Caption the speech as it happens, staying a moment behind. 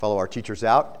Follow our teachers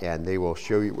out, and they will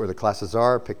show you where the classes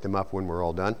are. Pick them up when we're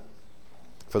all done.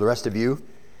 For the rest of you,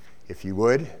 if you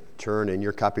would, turn in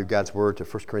your copy of God's Word to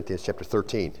 1 Corinthians chapter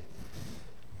 13.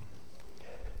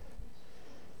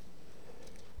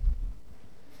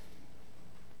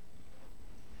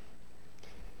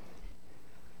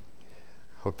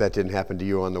 Hope that didn't happen to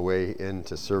you on the way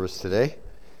into service today.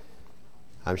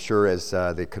 I'm sure as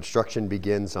the construction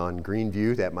begins on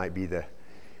Greenview, that might be the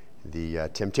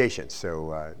temptation.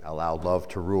 So allow love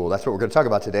to rule. That's what we're going to talk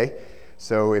about today.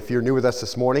 So if you're new with us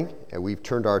this morning, we've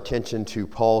turned our attention to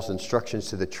Paul's instructions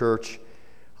to the church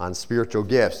on spiritual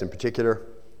gifts, in particular,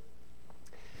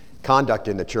 conduct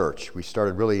in the church. We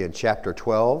started really in chapter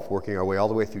 12, working our way all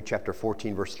the way through chapter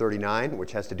 14, verse 39,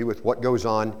 which has to do with what goes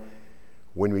on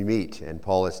when we meet. And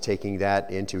Paul is taking that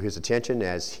into his attention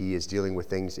as he is dealing with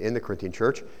things in the Corinthian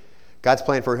church. God's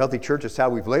plan for a healthy church is how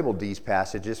we've labeled these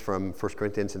passages from 1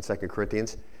 Corinthians and 2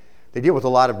 Corinthians. They deal with a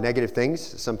lot of negative things,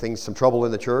 some trouble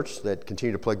in the church that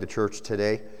continue to plague the church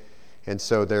today. And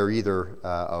so they're either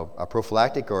a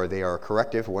prophylactic or they are a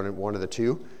corrective, one of the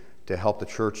two, to help the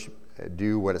church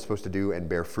do what it's supposed to do and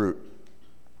bear fruit.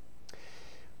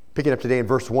 Picking up today in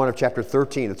verse 1 of chapter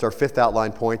 13, it's our fifth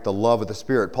outline point, the love of the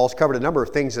Spirit. Paul's covered a number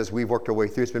of things as we've worked our way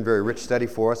through. It's been a very rich study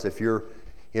for us. If your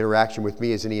interaction with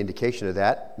me is any indication of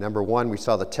that. Number one, we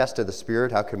saw the test of the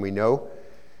Spirit. How can we know?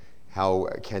 How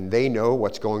can they know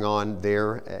what's going on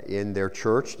there in their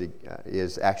church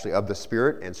is actually of the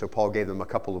Spirit? And so Paul gave them a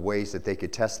couple of ways that they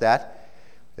could test that.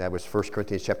 That was 1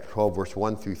 Corinthians chapter 12, verse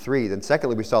 1 through 3. Then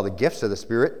secondly, we saw the gifts of the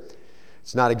Spirit.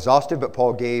 It's not exhaustive, but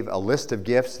Paul gave a list of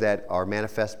gifts that are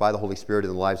manifest by the Holy Spirit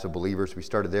in the lives of believers. We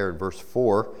started there in verse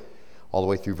 4, all the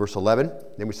way through verse 11.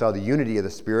 Then we saw the unity of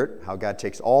the Spirit, how God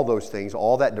takes all those things,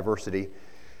 all that diversity,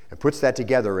 and puts that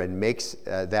together and makes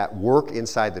that work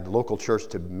inside the local church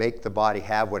to make the body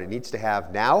have what it needs to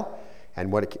have now and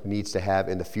what it needs to have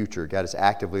in the future. God is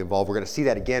actively involved. We're going to see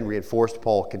that again reinforced.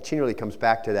 Paul continually comes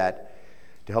back to that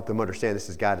to help them understand this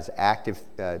is God is active,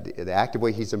 the active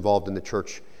way he's involved in the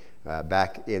church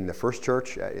back in the first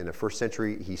church, in the first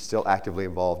century. He's still actively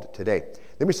involved today.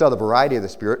 Then we saw the variety of the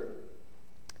Spirit,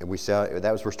 and we saw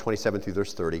that was verse 27 through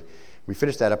verse 30. We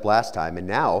finished that up last time, and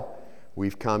now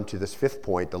we've come to this fifth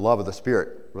point, the love of the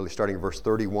Spirit, really starting in verse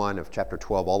 31 of chapter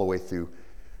 12 all the way through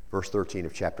verse 13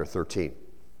 of chapter 13.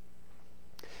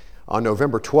 On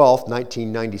November 12th,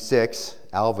 1996,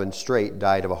 Alvin Straight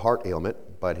died of a heart ailment,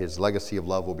 but his legacy of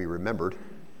love will be remembered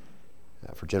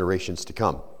for generations to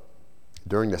come.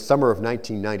 During the summer of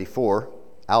 1994,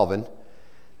 Alvin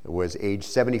was age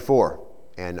 74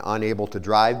 and unable to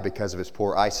drive because of his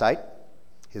poor eyesight.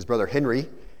 His brother Henry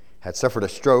had suffered a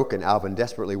stroke, and Alvin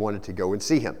desperately wanted to go and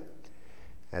see him.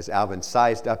 As Alvin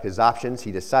sized up his options,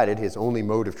 he decided his only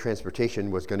mode of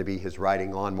transportation was going to be his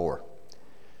riding lawnmower.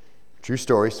 True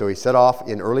story, so he set off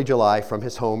in early July from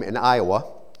his home in Iowa.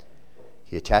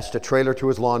 He attached a trailer to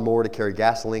his lawnmower to carry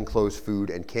gasoline, clothes,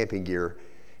 food, and camping gear,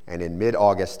 and in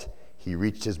mid-August, he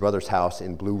reached his brother's house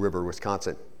in Blue River,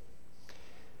 Wisconsin.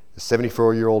 The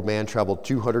 74-year-old man traveled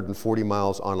 240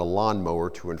 miles on a lawnmower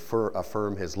to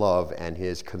affirm his love and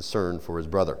his concern for his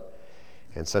brother.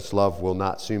 And such love will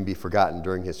not soon be forgotten.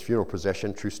 During his funeral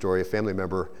procession, true story, a family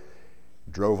member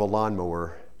drove a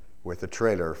lawnmower with a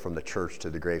trailer from the church to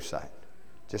the gravesite,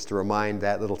 just to remind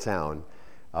that little town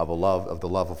of the love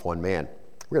of one man.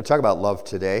 We're going to talk about love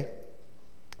today.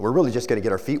 We're really just going to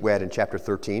get our feet wet in chapter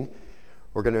 13.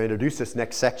 We're going to introduce this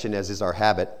next section, as is our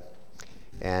habit,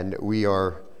 and we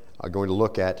are going to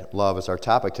look at love as our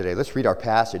topic today. Let's read our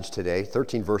passage today,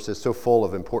 13 verses, so full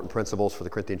of important principles for the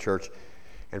Corinthian church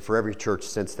and for every church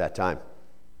since that time.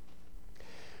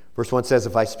 Verse 1 says,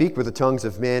 "If I speak with the tongues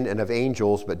of men and of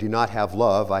angels, but do not have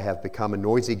love, I have become a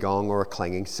noisy gong or a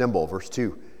clanging cymbal." Verse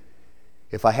 2,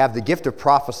 "If I have the gift of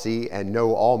prophecy and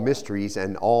know all mysteries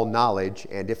and all knowledge,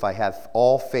 and if I have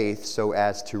all faith so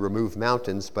as to remove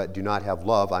mountains, but do not have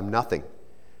love, I'm nothing."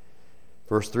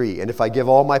 Verse 3, "And if I give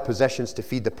all my possessions to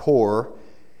feed the poor,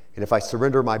 and if I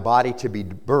surrender my body to be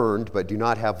burned, but do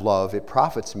not have love, it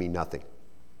profits me nothing."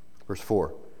 Verse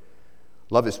 4,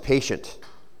 "Love is patient,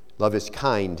 love is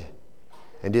kind,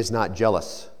 and is not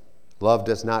jealous. Love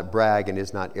does not brag and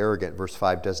is not arrogant." Verse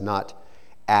 5, "Does not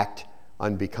act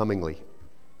unbecomingly.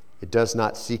 It does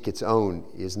not seek its own,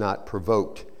 is not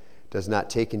provoked, does not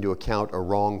take into account a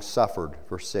wrong suffered."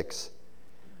 Verse 6,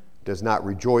 "Does not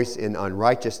rejoice in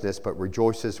unrighteousness, but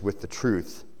rejoices with the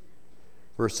truth."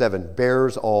 Verse 7,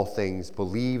 "Bears all things,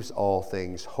 believes all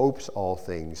things, hopes all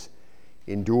things,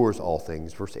 endures all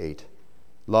things." Verse 8,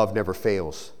 "Love never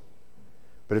fails.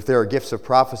 But if there are gifts of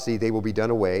prophecy, they will be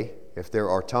done away. If there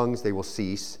are tongues, they will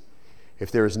cease.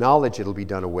 If there is knowledge, it'll be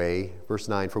done away. Verse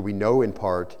 9, for we know in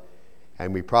part,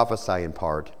 and we prophesy in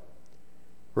part.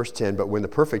 Verse 10, but when the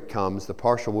perfect comes, the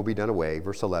partial will be done away.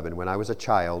 Verse 11, when I was a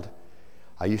child,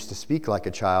 I used to speak like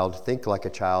a child, think like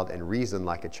a child, and reason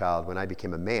like a child. When I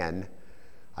became a man,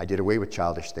 I did away with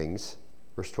childish things.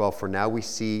 Verse 12, for now we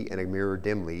see in a mirror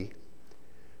dimly,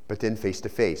 but then face to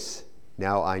face.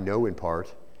 Now I know in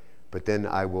part, but then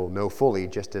I will know fully,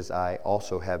 just as I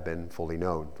also have been fully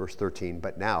known. Verse 13,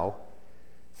 but now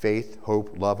faith,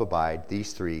 hope, love abide,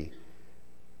 these three,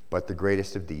 but the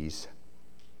greatest of these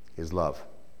is love.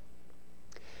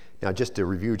 Now, just to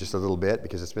review just a little bit,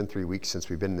 because it's been 3 weeks since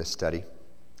we've been in this study.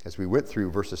 As we went through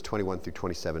verses 21 through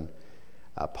 27,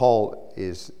 Paul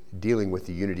is dealing with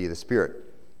the unity of the Spirit.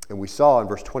 And we saw in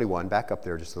verse 21, back up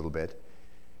there just a little bit,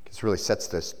 because it really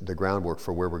sets the groundwork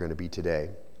for where we're going to be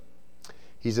today.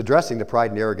 He's addressing the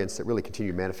pride and arrogance that really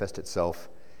continue to manifest itself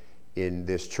in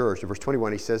this church. In verse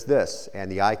 21, he says this,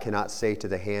 and the eye cannot say to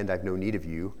the hand, I have no need of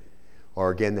you,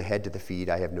 or again, the head to the feet,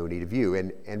 I have no need of you.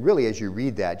 And really, as you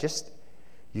read that,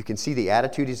 you can see the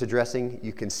attitude he's addressing.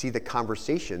 You can see the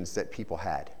conversations that people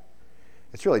had.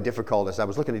 It's really difficult. As I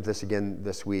was looking at this again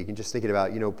this week and just thinking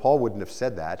about, Paul wouldn't have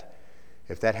said that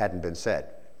if that hadn't been said.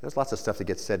 There's lots of stuff that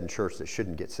gets said in church that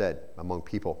shouldn't get said among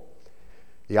people.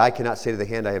 The eye cannot say to the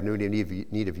hand, I have no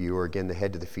need of you, or again, the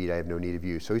head to the feet, I have no need of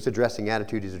you. So he's addressing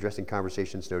attitude, he's addressing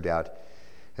conversations, no doubt.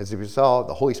 As we saw,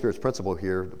 the Holy Spirit's principle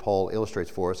here that Paul illustrates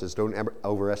for us is don't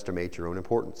overestimate your own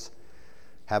importance.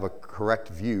 Have a correct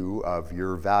view of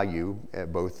your value,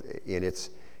 both in its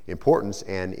importance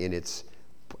and in its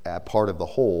part of the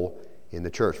whole in the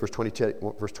church. Verse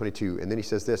 22, and then he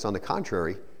says this, on the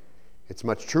contrary, it's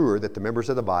much truer that the members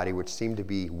of the body which seem to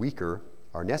be weaker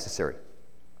are necessary.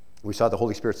 We saw the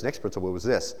Holy Spirit's next principle was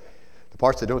this, the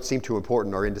parts that don't seem too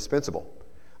important are indispensable,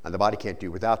 and the body can't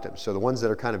do without them. So the ones that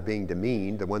are kind of being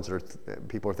demeaned, the ones that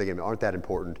people are thinking aren't that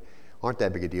important, aren't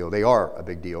that big a deal, they are a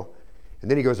big deal. And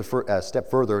then he goes a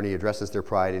step further and he addresses their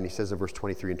pride, and he says in verse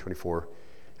 23 and 24,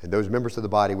 and those members of the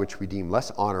body which we deem less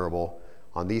honorable,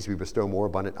 on these we bestow more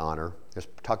abundant honor. Just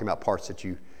talking about parts that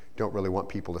you don't really want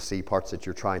people to see, parts that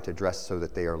you're trying to address so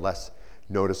that they are less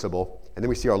noticeable. And then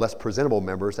we see our less presentable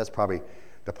members, that's probably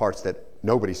the parts that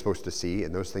nobody's supposed to see,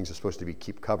 and those things are supposed to be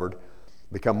keep covered,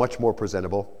 become much more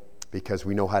presentable because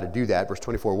we know how to do that. Verse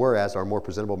 24, whereas our more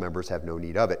presentable members have no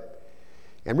need of it.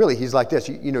 And really, he's like this.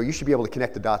 You should be able to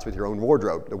connect the dots with your own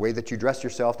wardrobe. The way that you dress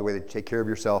yourself, the way that you take care of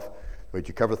yourself, the way that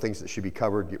you cover things that should be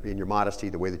covered in your modesty,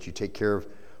 the way that you take care of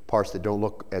parts that don't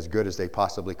look as good as they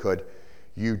possibly could.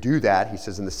 You do that, he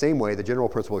says, in the same way. The general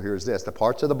principle here is this. The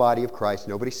parts of the body of Christ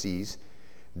nobody sees,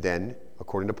 then,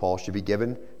 according to Paul, should be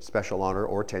given special honor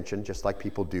or attention, just like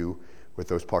people do with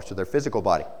those parts of their physical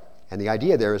body. And the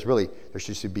idea there is really there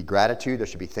should be gratitude, there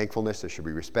should be thankfulness, there should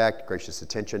be respect, gracious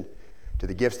attention to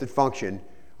the gifts that function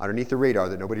underneath the radar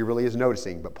that nobody really is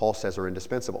noticing, but Paul says are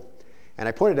indispensable. And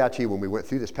I pointed out to you when we went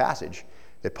through this passage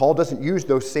that Paul doesn't use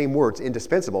those same words,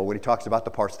 indispensable, when he talks about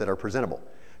the parts that are presentable.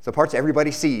 So the parts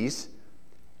everybody sees,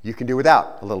 you can do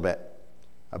without a little bit.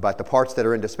 But the parts that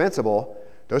are indispensable,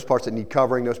 those parts that need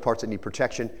covering, those parts that need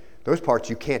protection, those parts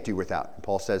you can't do without. And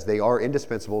Paul says they are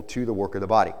indispensable to the work of the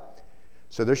body.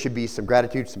 So there should be some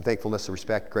gratitude, some thankfulness, some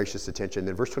respect, gracious attention.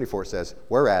 Then verse 24 says,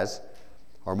 whereas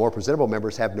our more presentable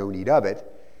members have no need of it,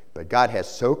 but God has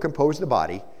so composed the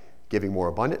body, giving more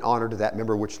abundant honor to that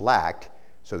member which lacked.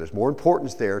 So there's more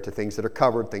importance there to things that are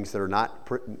covered, things that are not,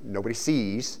 nobody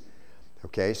sees.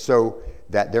 Okay, so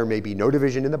that there may be no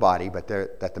division in the body, but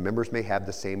that the members may have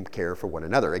the same care for one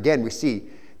another. Again, we see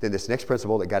then this next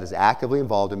principle that God is actively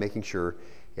involved in making sure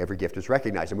every gift is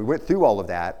recognized. And we went through all of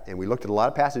that, and we looked at a lot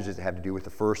of passages that have to do with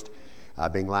the first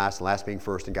being last, and last being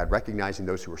first, and God recognizing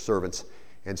those who are servants.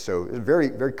 And so it's a very,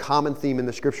 very common theme in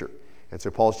the Scripture. And so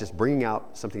Paul's just bringing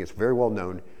out something that's very well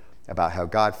known about how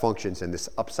God functions in this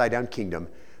upside-down kingdom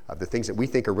of the things that we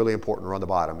think are really important are on the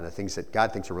bottom, and the things that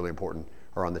God thinks are really important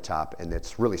are on the top, and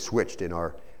it's really switched in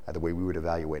the way we would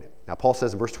evaluate it. Now, Paul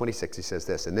says in verse 26, he says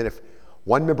this, and then if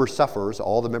one member suffers,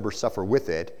 all the members suffer with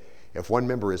it. If one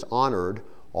member is honored,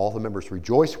 all the members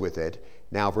rejoice with it.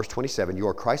 Now, verse 27, you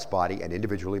are Christ's body and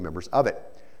individually members of it.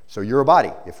 So you're a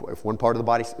body. If one part of the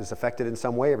body is affected in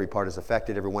some way, every part is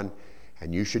affected, everyone,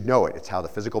 and you should know it. It's how the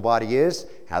physical body is,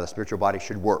 how the spiritual body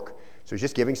should work. So he's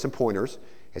just giving some pointers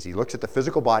as he looks at the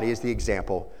physical body as the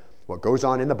example. What goes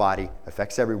on in the body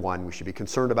affects everyone. We should be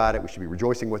concerned about it. We should be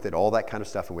rejoicing with it, all that kind of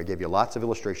stuff. And we gave you lots of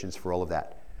illustrations for all of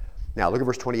that. Now, look at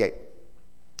verse 28.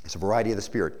 It's a variety of the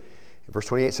Spirit. Verse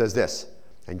 28 says this,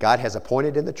 and God has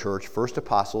appointed in the church first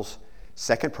apostles,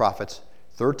 second prophets,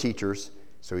 third teachers,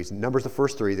 So he numbers the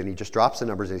first three, then he just drops the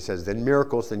numbers and he says, then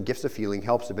miracles, then gifts of healing,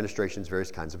 helps, administrations,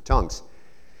 various kinds of tongues.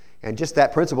 And just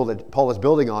that principle that Paul is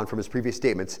building on from his previous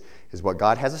statements is what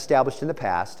God has established in the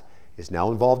past, is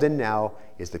now involved in now,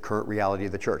 is the current reality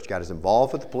of the church. God is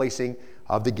involved with the placing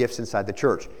of the gifts inside the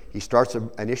church. He starts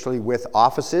initially with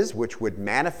offices, which would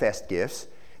manifest gifts.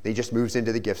 Then he just moves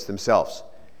into the gifts themselves.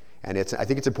 And I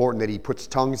think it's important that he puts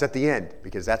tongues at the end,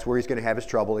 because that's where he's going to have his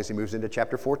trouble as he moves into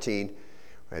chapter 14.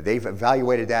 They've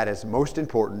evaluated that as most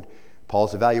important.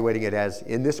 Paul's evaluating it as,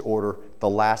 in this order, the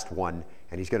last one.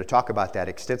 And he's going to talk about that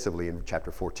extensively in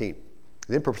chapter 14.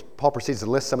 And then Paul proceeds to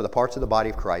list some of the parts of the body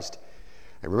of Christ.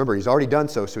 And remember, he's already done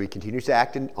so he continues to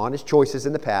act on his choices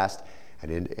in the past.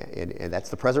 And that's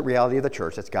the present reality of the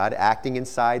church. That's God acting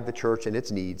inside the church and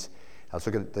its needs. Now let's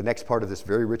look at the next part of this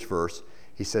very rich verse.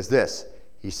 He says this.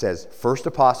 He says, first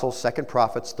apostles, second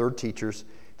prophets, third teachers,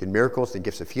 then miracles, then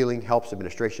gifts of healing, helps,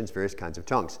 administrations, various kinds of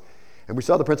tongues. And we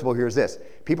saw the principle here is this.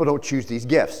 People don't choose these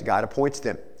gifts. God appoints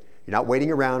them. You're not waiting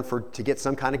around to get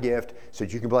some kind of gift so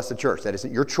that you can bless the church. That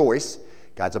isn't your choice.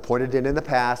 God's appointed it in the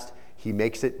past. He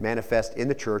makes it manifest in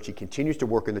the church. He continues to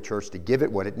work in the church to give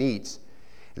it what it needs.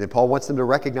 And then Paul wants them to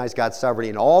recognize God's sovereignty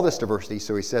in all this diversity.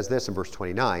 So he says this in verse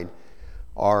 29,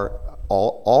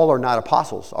 all are not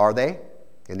apostles, are they?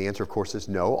 And the answer, of course, is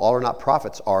no. All are not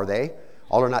prophets, are they?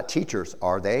 All are not teachers,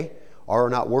 are they? All are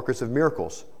not workers of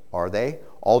miracles, are they?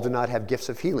 All do not have gifts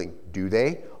of healing, do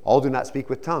they? All do not speak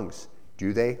with tongues,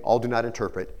 do they? All do not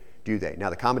interpret, do they? Now,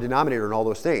 the common denominator in all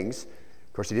those things,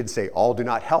 of course, he didn't say all do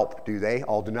not help, do they?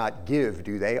 All do not give,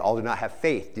 do they? All do not have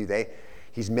faith, do they?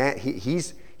 He's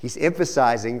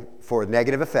emphasizing, for a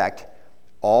negative effect,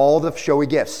 all the showy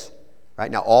gifts. Right?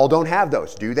 Now, all don't have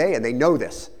those, do they? And they know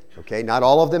this. Okay? Not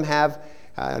all of them have,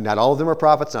 not all of them are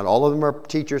prophets, not all of them are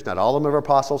teachers, not all of them are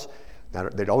apostles.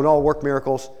 They don't all work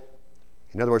miracles.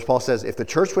 In other words, Paul says, if the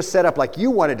church was set up like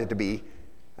you wanted it to be,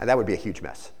 that would be a huge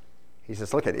mess. He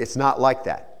says, look, it's not like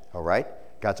that. All right?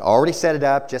 God's already set it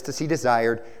up just as he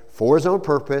desired, for his own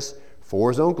purpose, for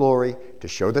his own glory, to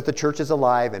show that the church is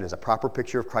alive and is a proper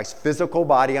picture of Christ's physical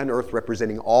body on earth,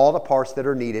 representing all the parts that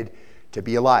are needed to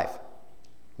be alive.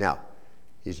 Now,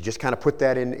 you just kind of put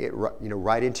that in,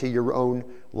 right into your own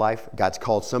life. God's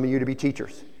called some of you to be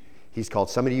teachers. He's called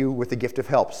some of you with the gift of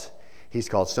helps. He's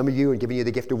called some of you and given you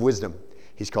the gift of wisdom.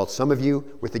 He's called some of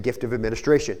you with the gift of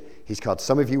administration. He's called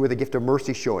some of you with the gift of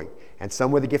mercy showing, and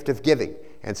some with the gift of giving,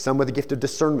 and some with the gift of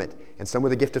discernment, and some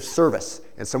with the gift of service,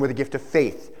 and some with the gift of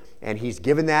faith. And he's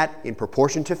given that in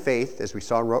proportion to faith, as we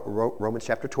saw in Romans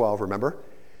chapter 12, remember?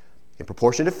 In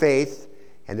proportion to faith.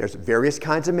 And there's various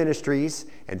kinds of ministries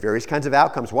and various kinds of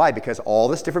outcomes. Why? Because all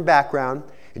this different background,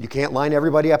 and you can't line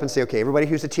everybody up and say, okay, everybody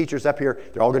who's a teacher's up here,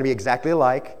 they're all going to be exactly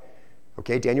alike.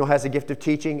 Okay, Daniel has a gift of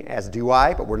teaching, as do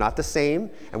I, but we're not the same.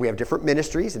 And we have different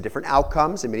ministries and different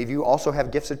outcomes. And many of you also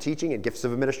have gifts of teaching and gifts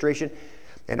of administration.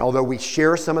 And although we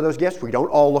share some of those gifts, we don't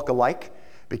all look alike,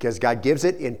 because God gives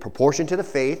it in proportion to the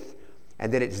faith.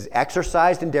 And then it is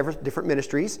exercised in different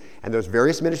ministries. And those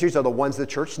various ministries are the ones the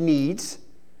church needs.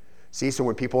 See, so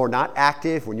when people are not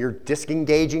active, when you're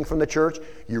disengaging from the church,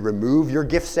 you remove your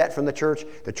gift set from the church.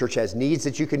 The church has needs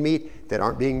that you can meet that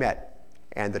aren't being met.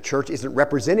 And the church isn't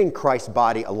representing Christ's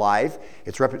body alive.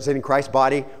 It's representing Christ's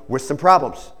body with some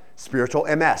problems. Spiritual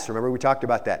MS, remember we talked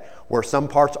about that, where some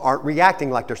parts aren't reacting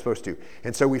like they're supposed to.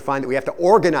 And so we find that we have to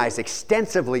organize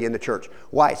extensively in the church.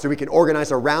 Why? So we can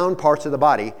organize around parts of the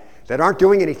body that aren't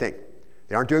doing anything.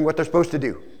 They aren't doing what they're supposed to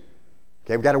do.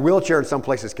 Okay, we've got a wheelchair in some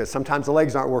places because sometimes the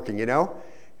legs aren't working,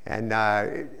 and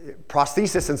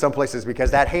prosthesis in some places because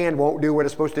that hand won't do what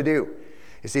it's supposed to do.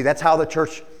 You see, that's how the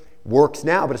church works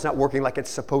now, but it's not working like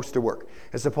it's supposed to work.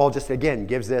 And so Paul just, again,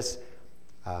 gives this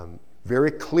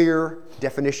very clear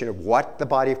definition of what the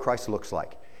body of Christ looks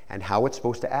like and how it's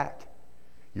supposed to act.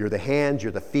 You're the hands,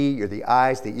 you're the feet, you're the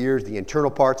eyes, the ears, the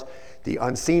internal parts, the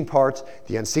unseen parts,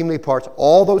 the unseemly parts,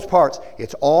 all those parts.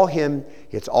 It's all him,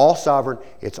 it's all sovereign,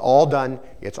 it's all done,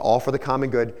 it's all for the common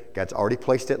good. God's already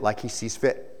placed it like he sees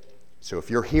fit. So if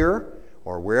you're here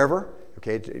or wherever,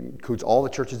 okay, it includes all the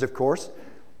churches, of course,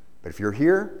 but if you're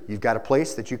here, you've got a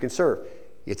place that you can serve.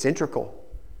 It's integral,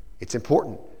 it's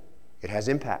important, it has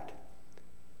impact.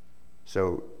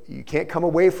 So you can't come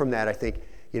away from that, I think.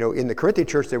 In the Corinthian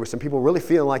church, there were some people really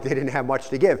feeling like they didn't have much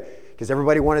to give because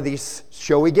everybody wanted these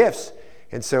showy gifts.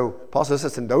 And so Paul says,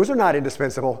 listen, those are not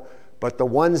indispensable, but the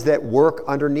ones that work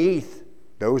underneath,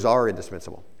 those are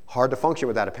indispensable. Hard to function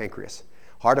without a pancreas.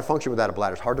 Hard to function without a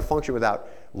bladder. It's hard to function without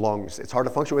lungs. It's hard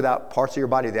to function without parts of your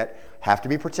body that have to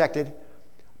be protected.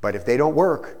 But if they don't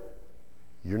work,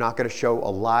 you're not going to show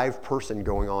a live person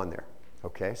going on there.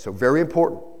 Okay? So very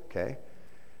important. Okay?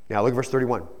 Now look at verse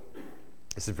 31.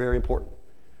 This is very important.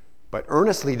 but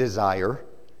earnestly desire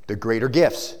the greater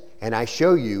gifts, and I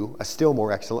show you a still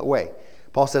more excellent way.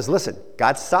 Paul says, listen,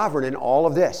 God's sovereign in all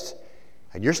of this.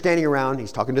 And you're standing around,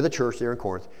 he's talking to the church there in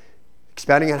Corinth,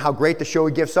 expounding on how great the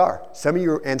showy gifts are. Some of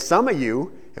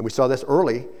you, and we saw this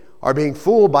early, are being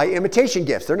fooled by imitation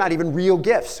gifts. They're not even real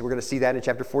gifts. We're going to see that in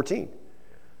chapter 14.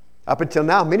 Up until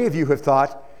now, many of you have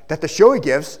thought that the showy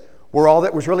gifts were all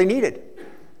that was really needed.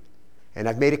 And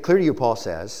I've made it clear to you, Paul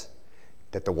says,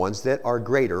 that the ones that are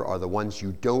greater are the ones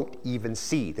you don't even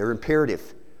see. They're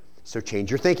imperative. So change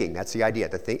your thinking. That's the idea.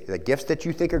 The gifts that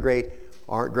you think are great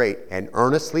aren't great. And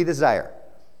earnestly desire.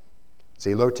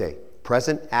 Zelote,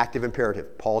 present active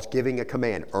imperative. Paul's giving a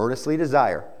command. Earnestly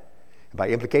desire. And by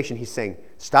implication, he's saying,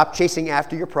 stop chasing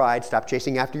after your pride. Stop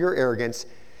chasing after your arrogance.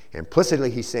 Implicitly,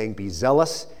 he's saying, be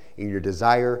zealous in your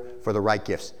desire for the right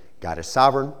gifts. God is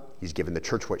sovereign. He's given the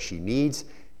church what she needs.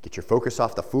 Get your focus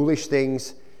off the foolish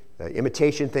things, the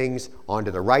imitation things, onto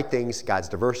the right things, God's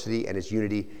diversity and his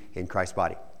unity in Christ's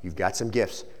body. You've got some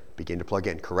gifts. Begin to plug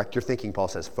in. Correct your thinking, Paul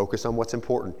says. Focus on what's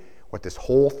important, what this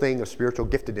whole thing of spiritual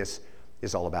giftedness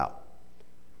is all about.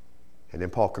 And then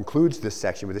Paul concludes this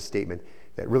section with a statement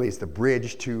that really is the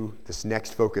bridge to this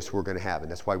next focus we're going to have,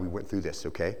 and that's why we went through this,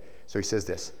 okay? So he says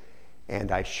this,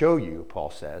 and I show you,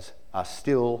 Paul says, a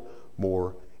still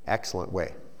more excellent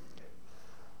way.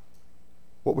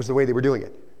 What was the way they were doing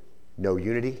it? No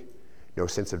unity, no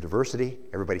sense of diversity,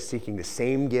 everybody seeking the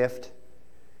same gift,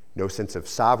 no sense of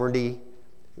sovereignty.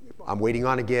 I'm waiting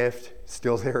on a gift,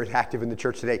 still there and active in the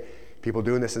church today. People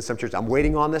doing this in some churches. I'm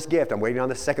waiting on this gift. I'm waiting on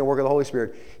the second work of the Holy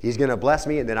Spirit. He's going to bless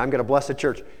me, and then I'm going to bless the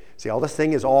church. See, all this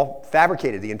thing is all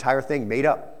fabricated, the entire thing made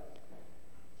up.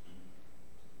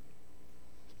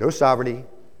 No sovereignty,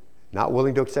 not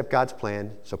willing to accept God's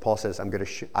plan. So Paul says,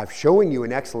 I'm showing you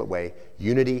an excellent way,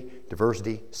 unity,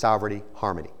 diversity, sovereignty,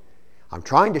 harmony. I'm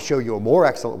trying to show you a more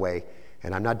excellent way,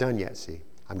 and I'm not done yet, see.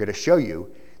 I'm going to show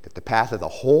you that the path of the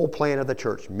whole plan of the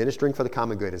church, ministering for the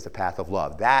common good, is the path of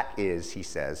love. That is, he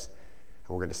says,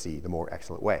 and we're going to see the more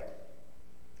excellent way.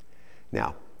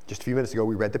 Now, just a few minutes ago,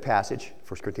 we read the passage,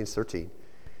 1 Corinthians 13.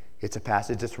 It's a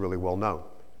passage that's really well known.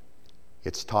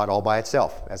 It's taught all by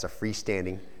itself as a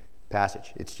freestanding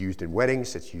passage. It's used in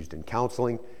weddings, it's used in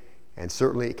counseling, and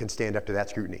certainly it can stand up to that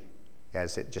scrutiny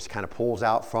as it just kind of pulls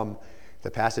out from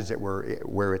the passage that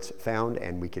where it's found,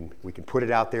 and we can put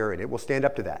it out there, and it will stand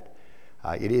up to that.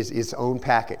 It is its own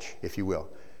package, if you will.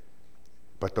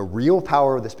 But the real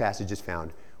power of this passage is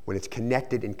found when it's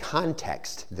connected in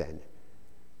context then.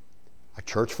 A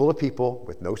church full of people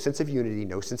with no sense of unity,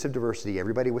 no sense of diversity,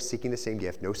 everybody was seeking the same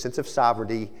gift, no sense of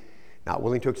sovereignty, not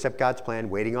willing to accept God's plan,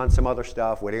 waiting on some other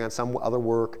stuff, waiting on some other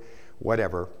work,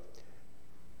 whatever.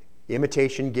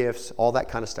 Imitation gifts, all that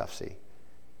kind of stuff, see.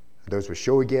 Those with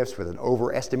showy gifts, with an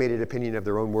overestimated opinion of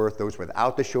their own worth, those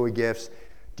without the showy gifts,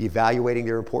 devaluating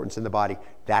their importance in the body.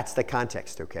 That's the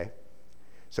context, okay?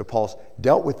 So Paul's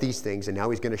dealt with these things, and now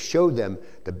he's going to show them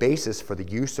the basis for the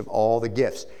use of all the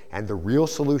gifts and the real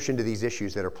solution to these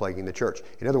issues that are plaguing the church.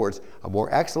 In other words, a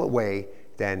more excellent way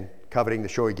than coveting the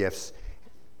showy gifts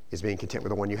is being content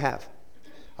with the one you have.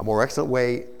 A more excellent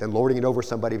way than lording it over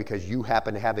somebody because you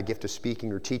happen to have the gift of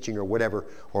speaking or teaching or whatever,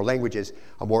 or languages.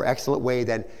 A more excellent way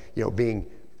than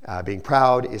being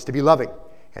proud is to be loving.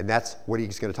 And that's what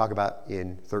he's going to talk about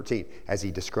in 13, as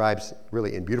he describes,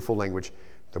 really in beautiful language,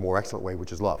 the more excellent way,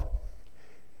 which is love.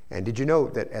 And did you know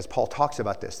that as Paul talks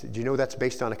about this, did you know that's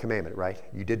based on a commandment, right?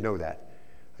 You did know that.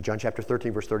 John chapter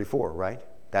 13, verse 34, right?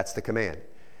 That's the command.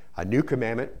 A new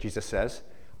commandment, Jesus says,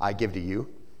 I give to you,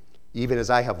 even as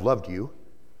I have loved you,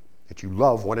 that you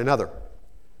love one another.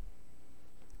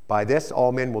 By this,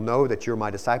 all men will know that you're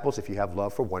my disciples if you have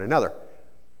love for one another.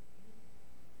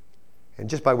 And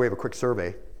just by way of a quick survey,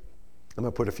 I'm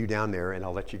going to put a few down there, and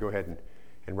I'll let you go ahead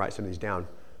and write some of these down.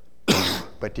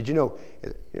 But did you know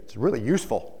it's really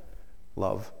useful,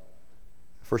 love?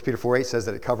 1 Peter 4:8 says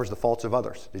that it covers the faults of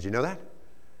others. Did you know that?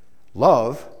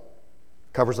 Love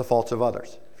covers the faults of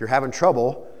others. If you're having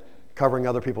trouble covering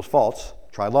other people's faults,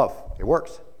 try love. It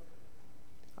works.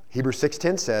 Hebrews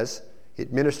 6:10 says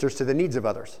it ministers to the needs of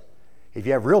others. If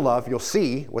you have real love, you'll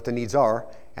see what the needs are,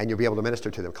 and you'll be able to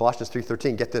minister to them. Colossians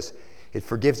 3:13, get this, it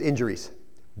forgives injuries.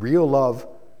 Real love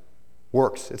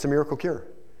works. It's a miracle cure.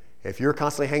 If you're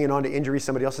constantly hanging on to injuries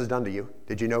somebody else has done to you,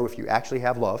 did you know if you actually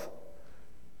have love,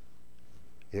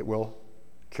 it will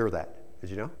cure that?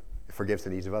 Did you know? It forgives the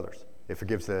needs of others. It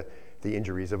forgives the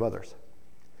injuries of others.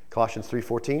 Colossians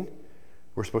 3:14,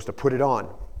 we're supposed to put it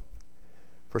on.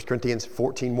 1 Corinthians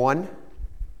 14:1,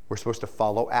 we're supposed to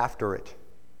follow after it.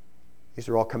 These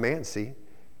are all commands, see?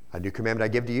 A new commandment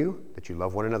I give to you, that you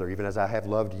love one another, even as I have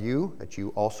loved you, that you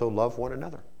also love one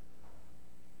another.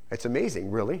 It's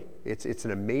amazing, really. It's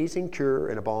an amazing cure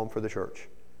and a balm for the church.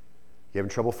 You having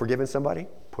trouble forgiving somebody?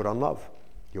 Put on love.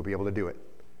 You'll be able to do it.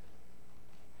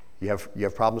 You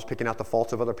have problems picking out the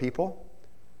faults of other people?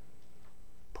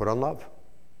 Put on love.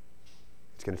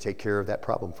 It's going to take care of that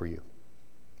problem for you.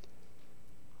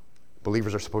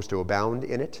 Believers are supposed to abound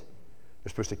in it.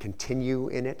 They're supposed to continue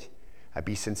in it.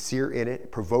 Be sincere in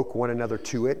it. Provoke one another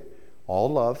to it. All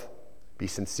love. Be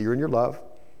sincere in your love.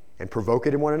 And provoke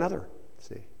it in one another.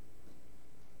 See?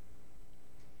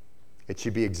 It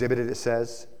should be exhibited, it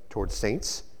says, towards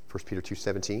saints. 1 Peter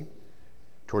 2:17.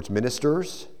 Towards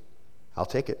ministers. I'll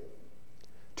take it.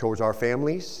 Towards our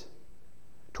families.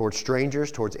 Towards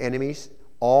strangers. Towards enemies.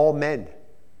 All men.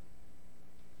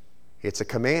 It's a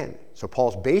command. So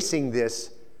Paul's basing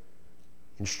this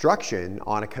instruction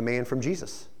on a command from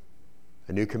Jesus.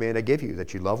 A new command I give you,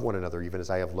 that you love one another, even as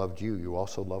I have loved you, you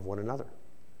also love one another.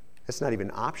 It's not even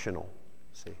optional,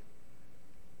 see.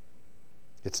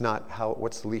 It's not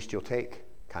what's the least you'll take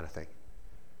kind of thing.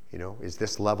 You know, is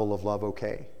this level of love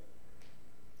okay?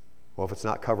 Well, if it's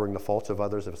not covering the faults of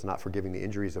others, if it's not forgiving the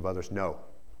injuries of others, no.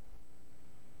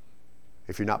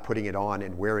 If you're not putting it on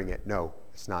and wearing it, no,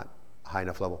 it's not a high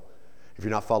enough level. If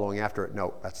you're not following after it,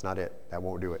 no, that's not it. That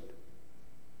won't do it.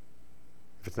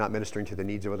 If it's not ministering to the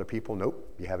needs of other people,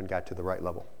 nope, you haven't got to the right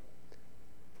level.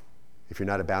 If you're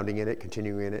not abounding in it,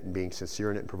 continuing in it, and being sincere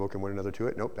in it, and provoking one another to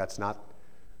it, nope, that's not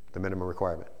the minimum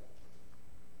requirement.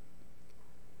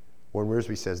 Warren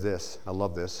Wiersbe says this, I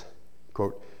love this,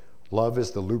 quote, love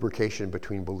is the lubrication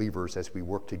between believers as we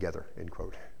work together, end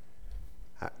quote.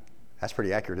 That's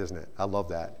pretty accurate, isn't it? I love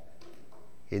that.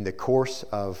 In the course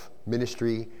of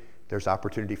ministry, there's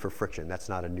opportunity for friction. That's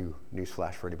not a news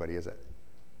flash for anybody, is it?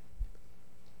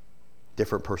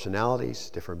 Different personalities,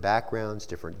 different backgrounds,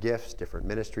 different gifts, different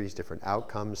ministries, different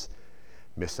outcomes,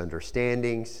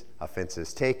 misunderstandings,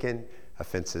 offenses taken,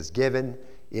 offenses given,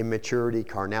 immaturity,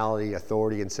 carnality,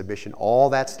 authority, and submission, all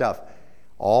that stuff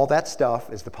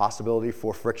is the possibility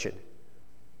for friction.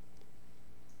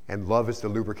 And love is the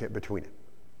lubricant between it.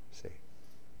 See?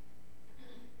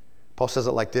 Paul says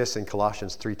it like this in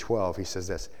Colossians 3:12. He says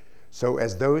this, so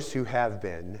as those who have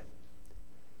been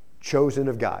chosen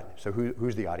of God. So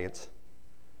who's the audience?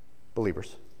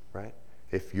 Believers, right?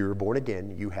 If you're born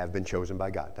again, you have been chosen by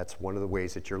God. That's one of the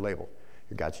ways that you're labeled.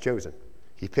 You're God's chosen.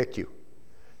 He picked you.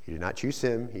 He did not choose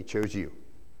him. He chose you.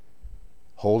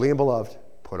 Holy and beloved,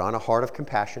 put on a heart of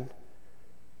compassion,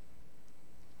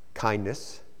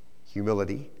 kindness,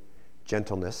 humility,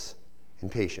 gentleness,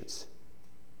 and patience.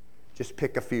 Just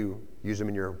pick a few. Use them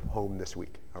in your home this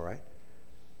week, all right?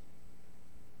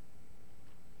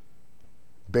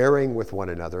 Bearing with one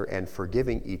another and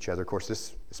forgiving each other. Of course, this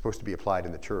is supposed to be applied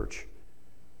in the church.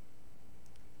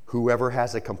 Whoever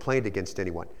has a complaint against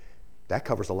anyone. That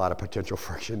covers a lot of potential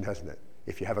friction, doesn't it?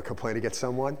 If you have a complaint against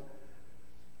someone.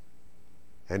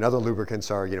 And other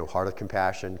lubricants are, heart of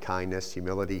compassion, kindness,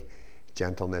 humility,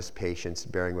 gentleness, patience,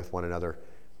 bearing with one another.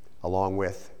 Along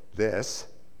with this,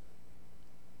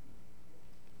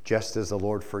 just as the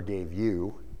Lord forgave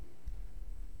you,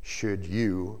 should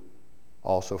you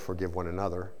also forgive one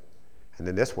another. And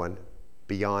then this one,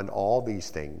 beyond all these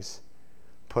things,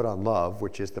 put on love,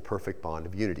 which is the perfect bond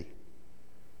of unity.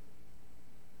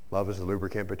 Love is the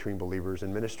lubricant between believers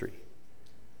and ministry.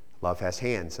 Love has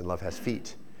hands and love has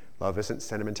feet. Love isn't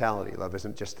sentimentality. Love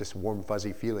isn't just this warm,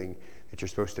 fuzzy feeling that you're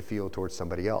supposed to feel towards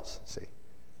somebody else. See?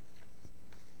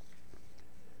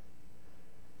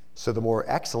 So the more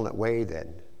excellent way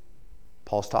then,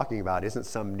 Paul's talking about isn't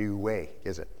some new way,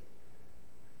 is it?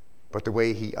 But the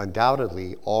way he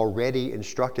undoubtedly already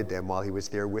instructed them while he was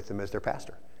there with them as their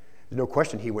pastor. There's no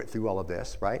question he went through all of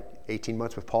this, right? 18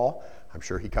 months with Paul, I'm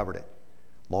sure he covered it.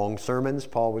 Long sermons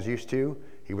Paul was used to,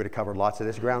 he would have covered lots of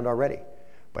this ground already.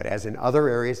 But as in other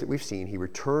areas that we've seen, he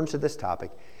returns to this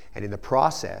topic, and in the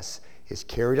process is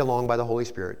carried along by the Holy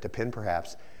Spirit to pen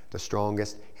perhaps the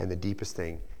strongest and the deepest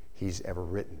thing he's ever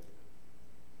written.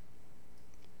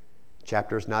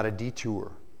 Chapter is not a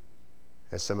detour,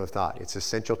 as some have thought. It's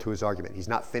essential to his argument. He's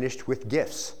not finished with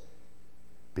gifts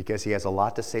because he has a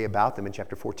lot to say about them in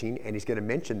chapter 14, and he's going to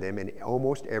mention them in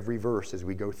almost every verse as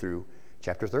we go through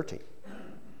chapter 13.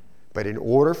 But in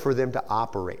order for them to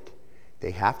operate,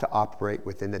 they have to operate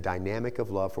within the dynamic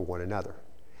of love for one another.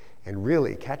 And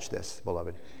really, catch this,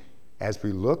 beloved, as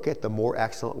we look at the more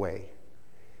excellent way,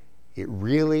 it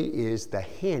really is the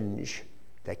hinge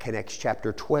that connects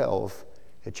chapter 12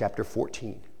 to chapter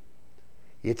 14.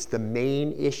 It's the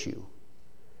main issue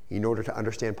in order to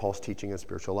understand Paul's teaching on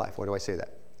spiritual life. Why do I say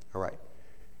that? All right.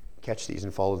 Catch these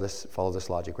and follow this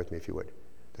logic with me if you would.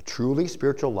 The truly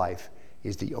spiritual life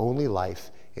is the only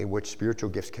life in which spiritual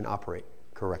gifts can operate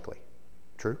correctly.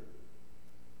 True?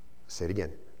 Say it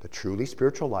again. The truly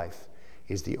spiritual life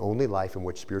is the only life in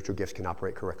which spiritual gifts can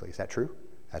operate correctly. Is that true?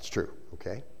 That's true,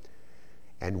 okay?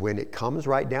 And when it comes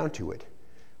right down to it,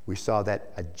 we saw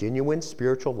that a genuine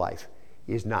spiritual life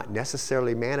is not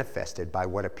necessarily manifested by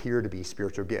what appear to be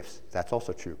spiritual gifts. That's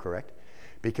also true, correct?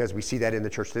 Because we see that in the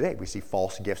church today. We see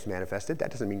false gifts manifested.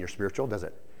 That doesn't mean you're spiritual, does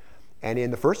it? And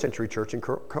in the first century church in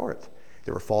Corinth,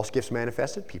 there were false gifts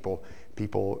manifested, people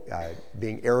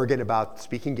being arrogant about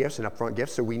speaking gifts and upfront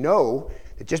gifts. So we know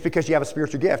that just because you have a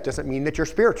spiritual gift doesn't mean that you're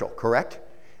spiritual, correct?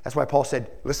 That's why Paul said,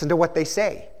 listen to what they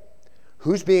say.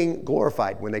 Who's being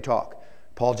glorified when they talk?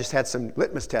 Paul just had some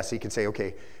litmus tests. He can say,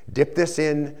 okay, dip this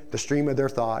in the stream of their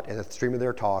thought and the stream of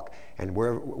their talk, and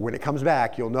when it comes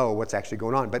back, you'll know what's actually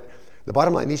going on. But the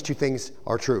bottom line, these two things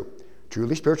are true.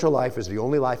 Truly spiritual life is the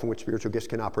only life in which spiritual gifts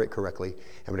can operate correctly.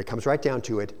 And when it comes right down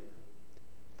to it,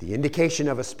 the indication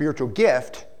of a spiritual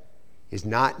gift is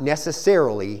not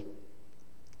necessarily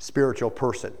spiritual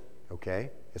person,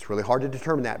 okay? It's really hard to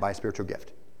determine that by a spiritual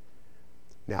gift.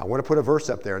 Now, I want to put a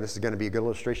verse up there, and this is going to be a good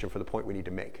illustration for the point we need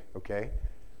to make, okay?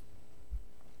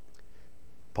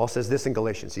 Paul says this in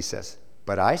Galatians. He says,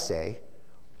 but I say,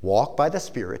 walk by the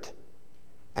Spirit,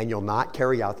 and you'll not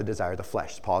carry out the desire of the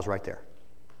flesh. Pause right there.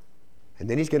 And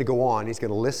then he's going to go on. He's going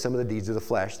to list some of the deeds of the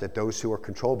flesh that those who are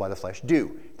controlled by the flesh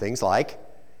do. Things like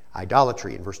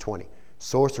idolatry in verse 20,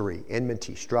 sorcery,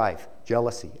 enmity, strife,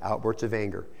 jealousy, outbursts of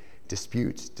anger,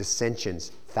 disputes,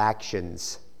 dissensions,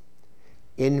 factions,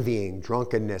 envying,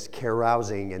 drunkenness,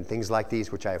 carousing, and things like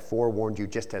these, which I have forewarned you,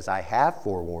 just as I have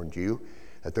forewarned you,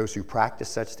 that those who practice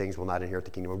such things will not inherit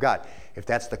the kingdom of God. If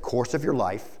that's the course of your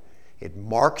life, it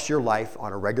marks your life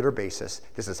on a regular basis,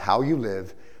 this is how you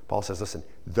live, Paul says, listen,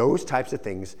 those types of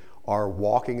things are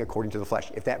walking according to the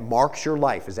flesh. If that marks your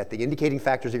life, is that the indicating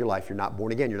factors of your life, you're not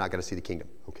born again, you're not going to see the kingdom,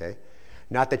 okay?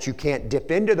 Not that you can't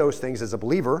dip into those things as a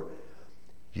believer.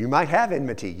 You might have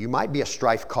enmity. You might be a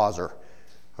strife causer,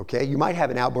 okay? You might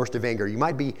have an outburst of anger. You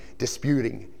might be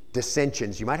disputing,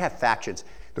 dissensions. You might have factions.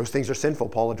 Those things are sinful.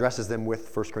 Paul addresses them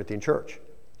with 1 Corinthian church,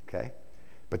 okay?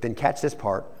 But then catch this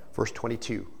part, verse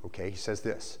 22, okay? He says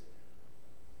this.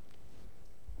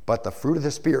 But the fruit of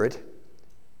the Spirit,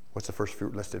 what's the first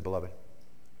fruit listed, beloved?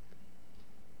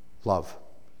 Love.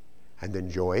 And then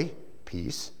joy,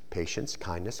 peace, patience,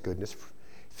 kindness, goodness,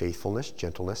 faithfulness,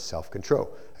 gentleness,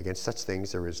 self-control. Against such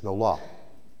things there is no law.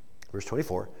 Verse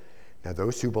 24. Now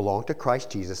those who belong to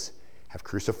Christ Jesus have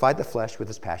crucified the flesh with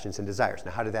its passions and desires.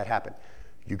 Now how did that happen?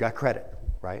 You got credit,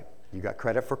 right? You got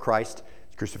credit for Christ's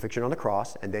crucifixion on the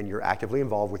cross, and then you're actively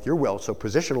involved with your will. So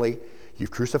positionally,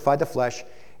 you've crucified the flesh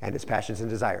and its passions and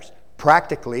desires.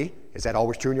 Practically, is that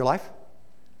always true in your life?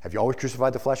 Have you always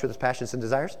crucified the flesh with its passions and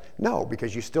desires? No,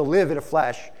 because you still live in a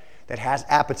flesh that has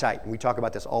appetite, and we talk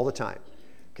about this all the time.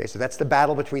 Okay, so that's the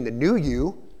battle between the new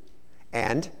you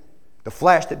and the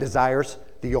flesh that desires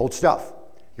the old stuff.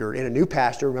 You're in a new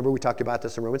pasture. Remember we talked about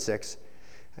this in Romans 6.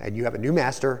 And you have a new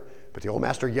master, but the old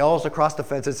master yells across the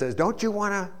fence and says, don't you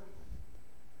want to?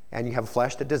 And you have a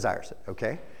flesh that desires it,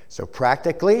 okay? So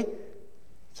practically,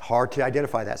 it's hard to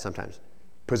identify that sometimes.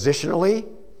 Positionally,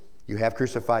 you have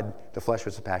crucified the flesh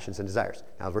with the passions and desires.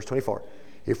 Now, verse 24.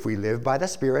 If we live by the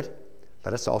Spirit,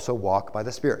 let us also walk by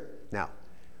the Spirit. Now,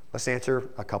 let's answer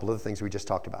a couple of the things we just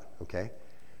talked about, okay?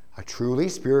 A truly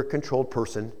Spirit-controlled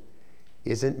person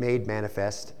isn't made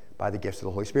manifest by the gifts of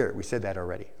the Holy Spirit. We said that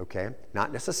already, okay?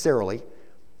 Not necessarily.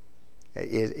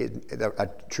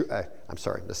 I'm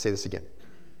sorry, let's say this again.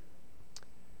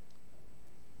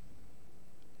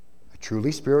 A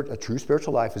true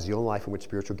spiritual life is the only life in which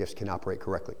spiritual gifts can operate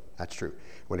correctly. That's true.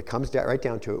 When it comes right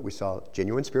down to it, we saw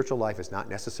genuine spiritual life is not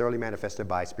necessarily manifested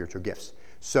by spiritual gifts.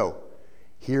 So,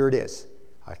 here it is.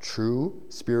 A true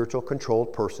spiritual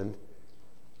controlled person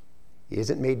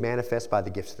isn't made manifest by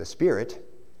the gifts of the Spirit.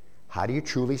 How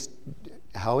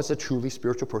is a truly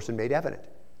spiritual person made evident?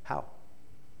 How?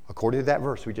 According to that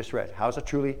verse we just read, how's a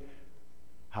truly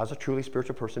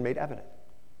spiritual person made evident?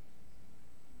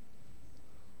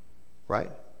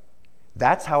 Right?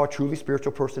 That's how a truly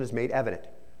spiritual person is made evident.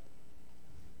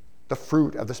 The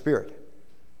fruit of the Spirit.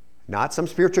 Not some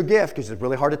spiritual gift, because it's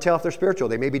really hard to tell if they're spiritual.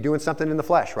 They may be doing something in the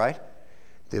flesh, right?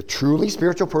 The truly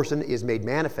spiritual person is made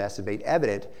manifest and made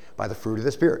evident by the fruit of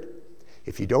the Spirit.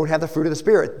 If you don't have the fruit of the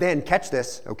Spirit, then catch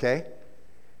this, okay?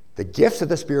 The gifts of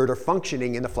the Spirit are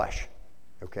functioning in the flesh,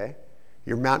 okay?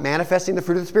 You're not manifesting the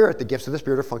fruit of the Spirit. The gifts of the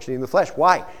Spirit are functioning in the flesh.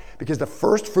 Why? Because the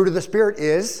first fruit of the Spirit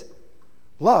is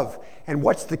love. And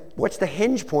what's the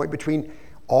hinge point between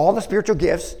all the spiritual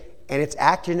gifts and its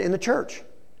action in the church?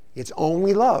 It's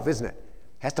only love, isn't it?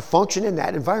 It has to function in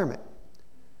that environment.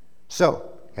 So,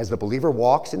 as the believer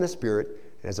walks in the Spirit,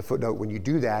 and as a footnote, when you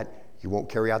do that, You won't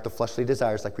carry out the fleshly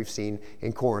desires like we've seen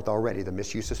in Corinth already, the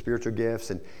misuse of spiritual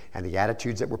gifts and the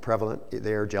attitudes that were prevalent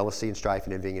there, jealousy and strife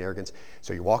and envying and arrogance.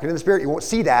 So you're walking in the Spirit, you won't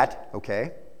see that,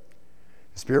 okay?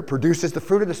 The Spirit produces the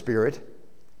fruit of the Spirit,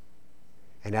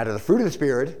 and out of the fruit of the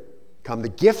Spirit come the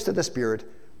gifts of the Spirit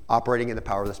operating in the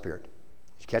power of the Spirit.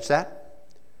 Did you catch that?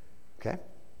 Okay?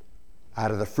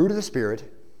 Out of the fruit of the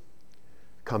Spirit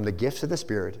come the gifts of the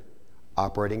Spirit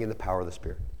operating in the power of the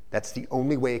Spirit. That's the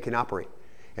only way it can operate.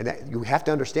 And that, you have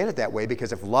to understand it that way,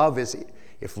 because if love is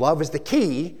the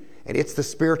key and it's a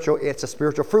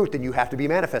spiritual fruit, then you have to be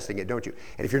manifesting it, don't you?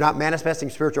 And if you're not manifesting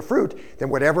spiritual fruit, then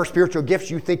whatever spiritual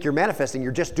gifts you think you're manifesting,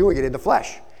 you're just doing it in the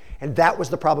flesh. And that was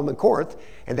the problem in Corinth,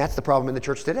 and that's the problem in the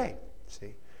church today.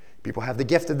 See? People have the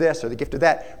gift of this or the gift of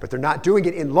that, but they're not doing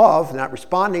it in love. They're not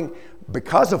responding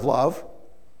because of love.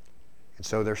 And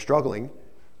so they're struggling,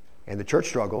 and the church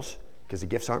struggles because the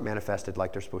gifts aren't manifested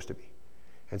like they're supposed to be.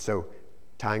 And so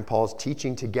tying Paul's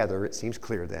teaching together, it seems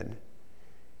clear then,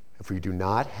 if we do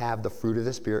not have the fruit of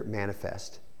the Spirit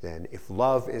manifest, then if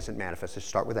love isn't manifest, let's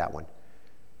start with that one.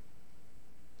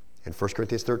 In 1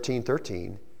 Corinthians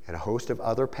 13:13, and a host of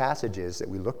other passages that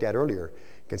we looked at earlier,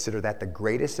 consider that the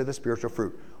greatest of the spiritual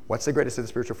fruit. What's the greatest of the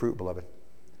spiritual fruit, beloved?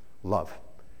 Love.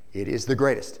 It is the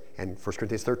greatest. And 1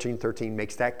 Corinthians 13:13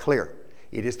 makes that clear.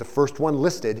 It is the first one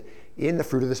listed in the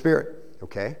fruit of the Spirit.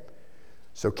 Okay?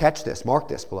 So catch this, mark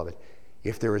this, beloved.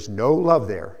 If there is no love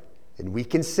there, then we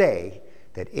can say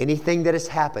that anything that is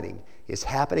happening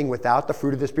without the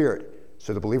fruit of the Spirit.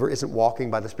 So the believer isn't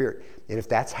walking by the Spirit. And if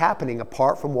that's happening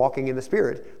apart from walking in the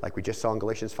Spirit, like we just saw in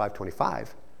Galatians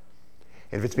 5:25,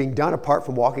 and if it's being done apart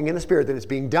from walking in the Spirit, then it's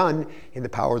being done in the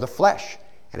power of the flesh.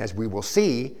 And as we will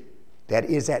see, that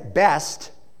is at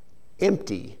best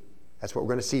empty. That's what we're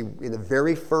going to see in the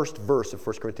very first verse of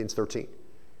 1 Corinthians 13.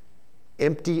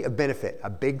 Empty of benefit, a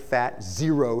big fat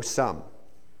zero sum.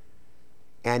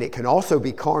 And it can also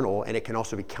be carnal, and it can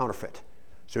also be counterfeit.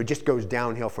 So it just goes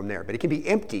downhill from there. But it can be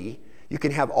empty. You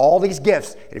can have all these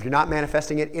gifts, and if you're not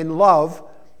manifesting it in love,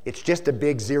 it's just a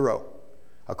big zero,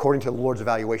 according to the Lord's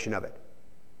evaluation of it.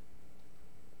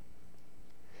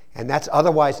 And that's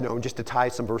otherwise known, just to tie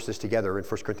some verses together in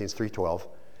 1 Corinthians 3:12,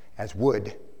 as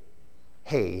wood,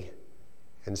 hay,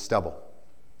 and stubble.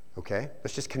 Okay?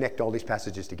 Let's just connect all these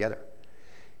passages together.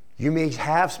 You may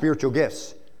have spiritual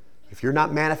gifts. If you're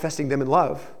not manifesting them in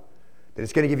love, then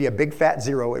it's going to give you a big fat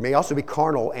zero. It may also be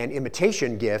carnal and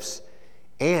imitation gifts,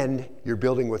 and you're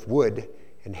building with wood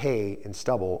and hay and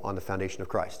stubble on the foundation of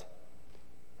Christ.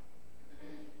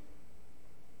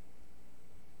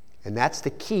 And that's the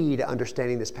key to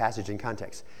understanding this passage in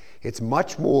context. It's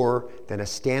much more than a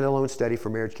standalone study for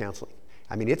marriage counseling.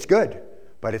 I mean, it's good,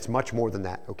 but it's much more than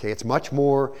that, okay? It's much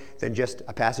more than just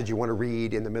a passage you want to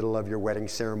read in the middle of your wedding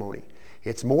ceremony.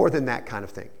 It's more than that kind of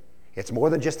thing. It's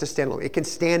more than just a standalone. It can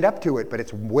stand up to it, but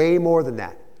it's way more than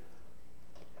that.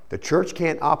 The church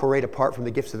can't operate apart from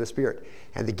the gifts of the Spirit.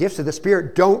 And the gifts of the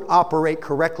Spirit don't operate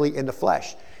correctly in the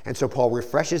flesh. And so Paul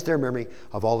refreshes their memory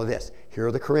of all of this. Here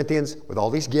are the Corinthians with all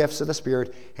these gifts of the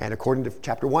Spirit, and according to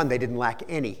chapter 1, they didn't lack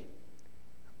any.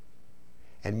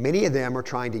 And many of them are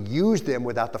trying to use them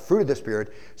without the fruit of the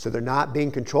Spirit, so they're not being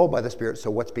controlled by the Spirit.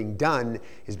 So what's being done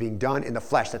is being done in the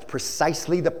flesh. That's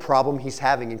precisely the problem he's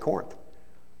having in Corinth.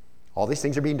 All these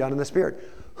things are being done in the Spirit.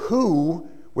 Who,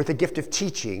 with a gift of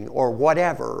teaching or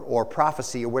whatever, or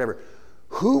prophecy or whatever,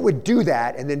 who would do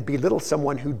that and then belittle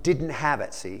someone who didn't have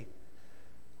it, see?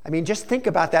 I mean, just think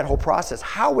about that whole process.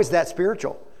 How is that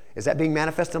spiritual? Is that being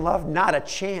manifest in love? Not a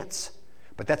chance.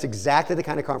 But that's exactly the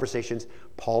kind of conversations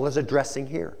Paul is addressing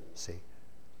here, see?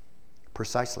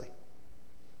 Precisely.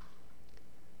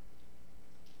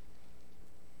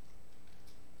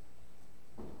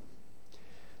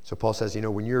 So Paul says,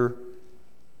 when you're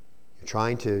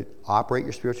trying to operate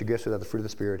your spiritual gifts without the fruit of the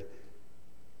Spirit,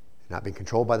 not being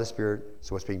controlled by the Spirit,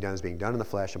 so what's being done is being done in the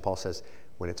flesh. And Paul says,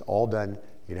 when it's all done,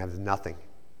 you're going to have nothing.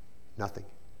 Nothing.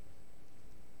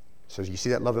 So you see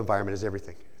that love environment is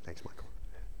everything. Thanks, Michael.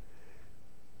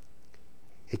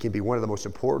 It can be one of the most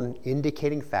important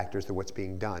indicating factors that what's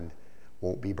being done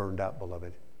won't be burned up,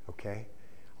 beloved. Okay?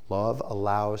 Love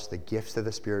allows the gifts of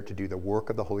the Spirit to do the work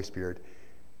of the Holy Spirit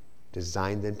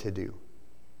designed them to do.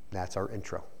 That's our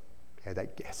intro. Okay?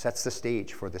 That sets the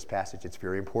stage for this passage. It's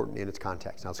very important in its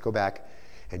context. Now let's go back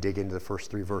and dig into the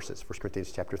first three verses. 1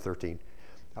 Corinthians chapter 13,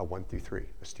 1 through 3.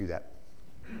 Let's do that.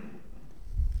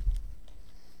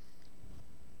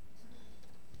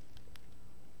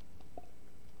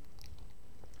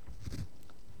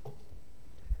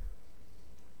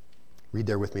 Read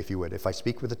there with me if you would. If I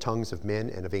speak with the tongues of men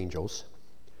and of angels,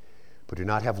 but do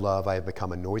not have love, I have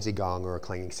become a noisy gong or a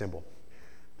clanging cymbal.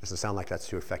 Doesn't sound like that's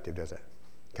too effective, does it?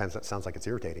 Kind of sounds like it's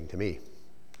irritating to me.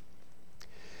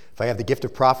 If I have the gift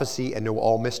of prophecy and know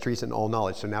all mysteries and all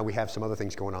knowledge, so now we have some other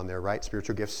things going on there, right?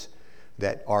 Spiritual gifts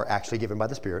that are actually given by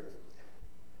the Spirit.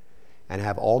 And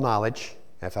have all knowledge,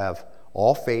 and if I have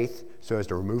all faith, so as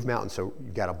to remove mountains. So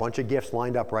you've got a bunch of gifts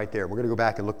lined up right there. We're going to go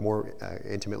back and look more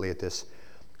intimately at this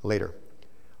later.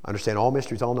 Understand all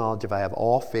mysteries, all knowledge. If I have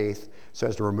all faith, so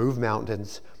as to remove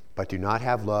mountains, but do not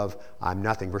have love, I'm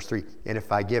nothing. Verse 3, and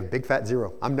if I give big fat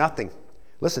zero, I'm nothing.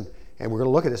 Listen, and we're going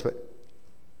to look at this, but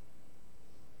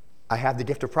I have the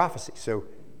gift of prophecy. So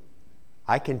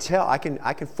I can tell, I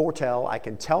can foretell, I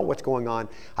can tell what's going on.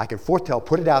 I can foretell,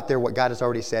 put it out there, what God has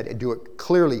already said, and do it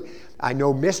clearly. I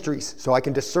know mysteries, so I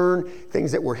can discern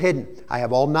things that were hidden. I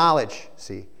have all knowledge,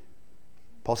 see.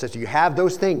 Paul says, you have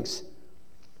those things.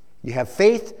 You have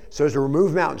faith, so as to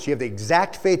remove mountains. You have the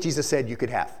exact faith Jesus said you could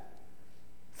have.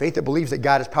 Faith that believes that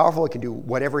God is powerful, He can do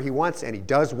whatever He wants, and He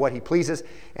does what He pleases,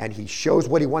 and He shows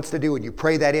what He wants to do, and you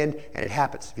pray that in, and it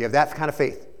happens. If you have that kind of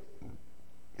faith.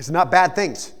 It's not bad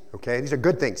things, okay? These are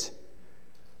good things.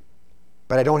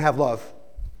 But I don't have love.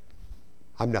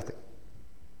 I'm nothing.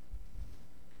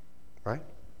 Right?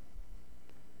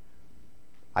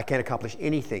 I can't accomplish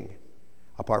anything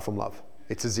apart from love.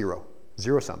 It's a zero.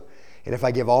 Zero sum. And if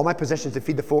I give all my possessions to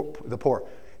feed the poor,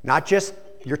 not just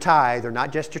your tithe or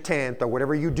not just your tenth or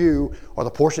whatever you do or the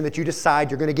portion that you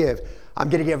decide you're going to give, I'm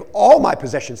going to give all my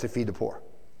possessions to feed the poor.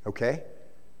 Okay?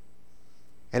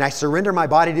 And I surrender my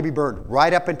body to be burned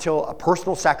right up until a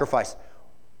personal sacrifice,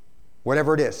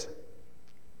 whatever it is.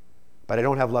 But I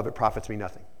don't have love, it profits me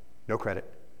nothing. No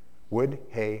credit. Wood,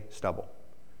 hay, stubble.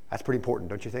 That's pretty important,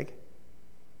 don't you think?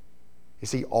 You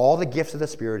see, all the gifts of the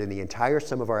Spirit and the entire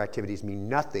sum of our activities mean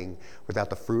nothing without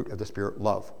the fruit of the Spirit,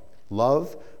 love.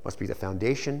 Love must be the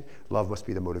foundation. Love must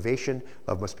be the motivation.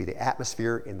 Love must be the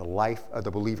atmosphere in the life of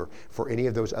the believer for any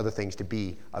of those other things to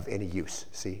be of any use,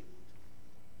 see?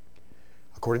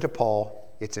 According to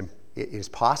Paul, it is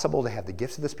possible to have the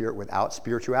gifts of the Spirit without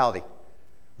spirituality.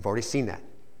 We've already seen that.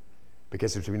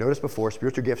 Because as we noticed before,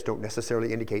 spiritual gifts don't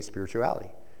necessarily indicate spirituality.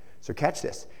 So catch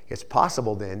this. It's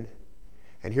possible then,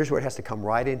 and here's where it has to come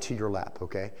right into your lap,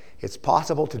 okay? It's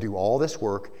possible to do all this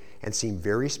work and seem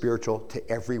very spiritual to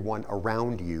everyone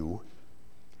around you.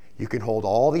 You can hold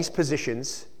all these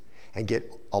positions and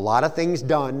get a lot of things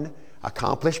done,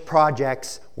 accomplish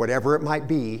projects, whatever it might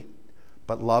be,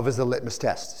 but love is the litmus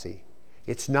test, see?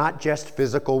 It's not just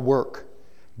physical work.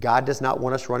 God does not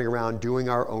want us running around doing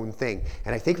our own thing.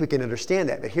 And I think we can understand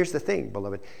that. But here's the thing,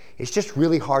 beloved. It's just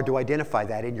really hard to identify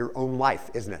that in your own life,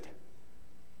 isn't it?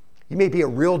 You may be a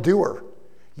real doer.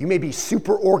 You may be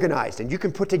super organized, and you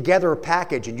can put together a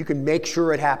package, and you can make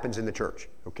sure it happens in the church,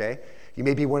 okay? You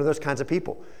may be one of those kinds of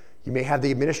people. You may have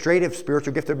the administrative,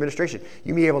 spiritual gift of administration.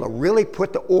 You may be able to really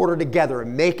put the order together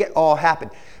and make it all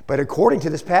happen. But according to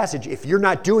this passage, if you're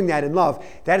not doing that in love,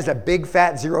 that is a big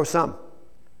fat zero sum.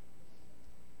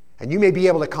 And you may be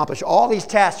able to accomplish all these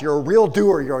tasks. You're a real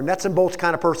doer. You're a nuts and bolts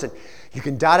kind of person. You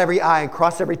can dot every I and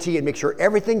cross every T and make sure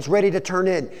everything's ready to turn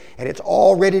in and it's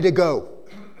all ready to go.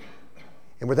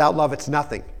 And without love, it's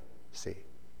nothing. See?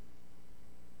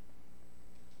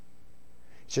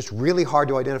 It's just really hard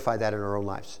to identify that in our own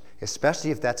lives,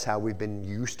 especially if that's how we've been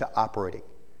used to operating.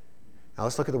 Now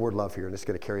let's look at the word love here, and it's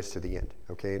going to carry us to the end,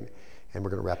 okay? And we're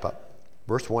going to wrap up.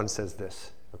 Verse 1 says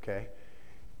this, okay?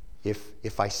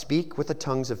 If I speak with the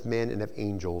tongues of men and of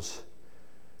angels,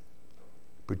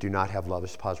 but do not have love,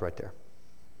 just pause right there.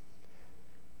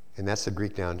 And that's the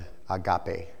Greek noun,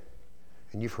 agape.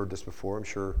 And you've heard this before, I'm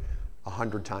sure,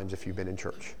 100 times if you've been in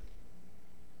church.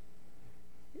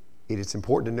 It is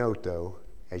important to note, though,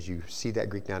 as you see that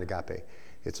Greek noun, agape,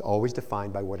 it's always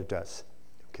defined by what it does,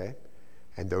 okay?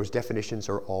 And those definitions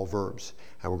are all verbs.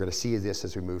 And we're going to see this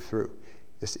as we move through.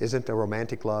 This isn't a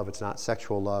romantic love. It's not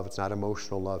sexual love. It's not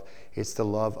emotional love. It's the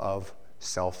love of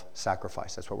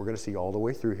self-sacrifice. That's what we're going to see all the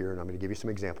way through here, and I'm going to give you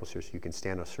some examples here so you can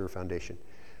stand on a sure foundation.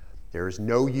 There is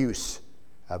no use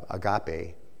of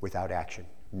agape without action.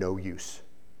 No use.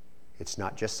 It's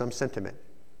not just some sentiment.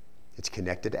 It's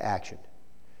connected to action.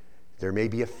 There may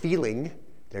be a feeling,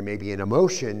 there may be an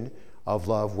emotion of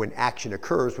love when action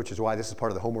occurs, which is why this is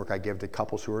part of the homework I give to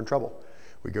couples who are in trouble.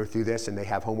 We go through this and they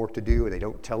have homework to do and they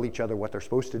don't tell each other what they're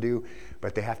supposed to do,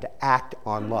 but they have to act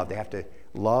on love. They have to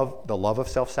love. The love of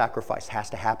self-sacrifice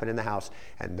has to happen in the house,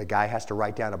 and the guy has to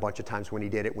write down a bunch of times when he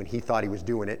did it, when he thought he was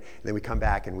doing it, and then we come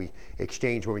back and we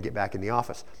exchange when we get back in the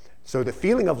office. So the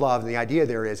feeling of love and the idea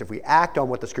there is if we act on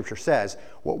what the scripture says,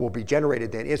 what will be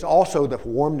generated then is also the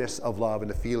warmness of love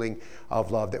and the feeling of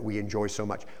love that we enjoy so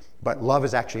much. But love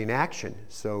is actually an action.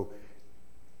 So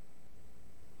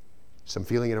Some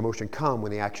feeling and emotion come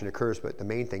when the action occurs, but the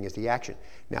main thing is the action.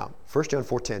 Now, 1 John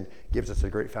 4:10 gives us a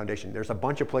great foundation. There's a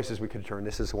bunch of places we could turn.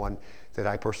 This is one that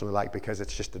I personally like because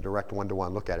it's just a direct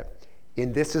one-to-one look at it.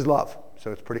 In this is love,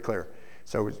 so it's pretty clear.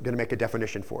 So he's going to make a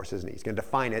definition for us, isn't he? He's going to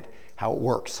define it, how it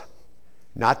works.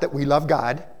 Not that we love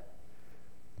God,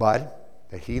 but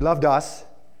that he loved us,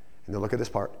 and then look at this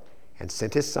part, and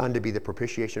sent his son to be the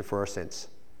propitiation for our sins.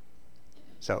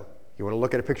 So, you want to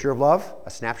look at a picture of love,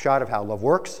 a snapshot of how love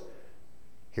works?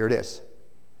 Here it is.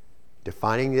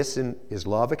 Defining this is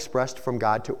love expressed from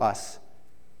God to us.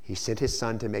 He sent his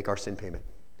son to make our sin payment.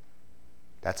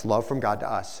 That's love from God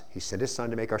to us. He sent his son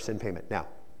to make our sin payment. Now,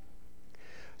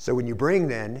 so when you bring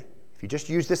then, if you just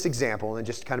use this example, and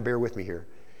just kind of bear with me here.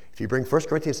 If you bring 1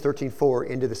 Corinthians 13:4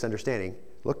 into this understanding,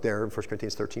 look there in 1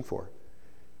 Corinthians 13:4. It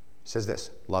says this,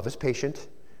 love is patient,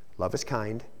 love is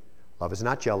kind, love is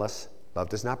not jealous, love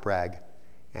does not brag,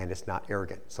 and it's not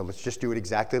arrogant. So let's just do it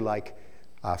exactly like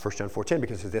 1 John 4:10,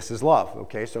 because this is love,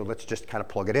 okay? So let's just kind of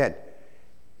plug it in.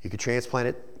 You could transplant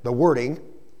it, the wording,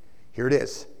 here it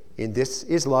is. In this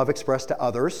is love expressed to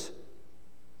others.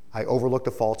 I overlook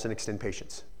the faults and extend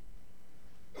patience.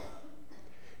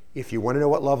 If you want to know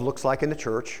what love looks like in the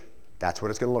church, that's what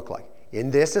it's going to look like.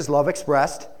 In this is love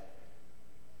expressed.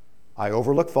 I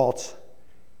overlook faults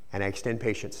and I extend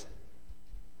patience.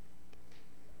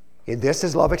 In this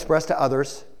is love expressed to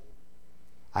others.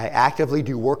 I actively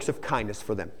do works of kindness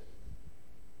for them.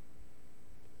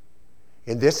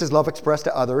 In this is love expressed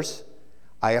to others.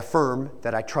 I affirm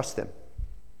that I trust them.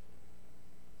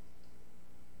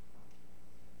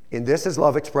 In this is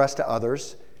love expressed to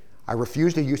others. I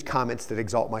refuse to use comments that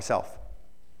exalt myself.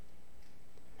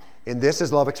 In this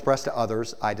is love expressed to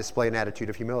others. I display an attitude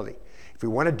of humility. If we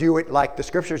want to do it like the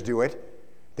scriptures do it,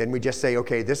 then we just say,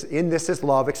 okay, in this is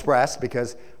love expressed,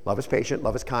 because love is patient,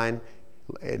 love is kind,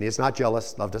 and is not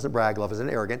jealous, love doesn't brag, love isn't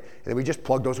arrogant, and then we just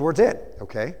plug those words in,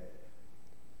 okay?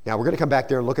 Now, we're going to come back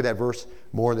there and look at that verse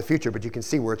more in the future, but you can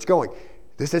see where it's going.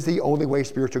 This is the only way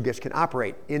spiritual gifts can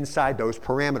operate, inside those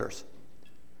parameters.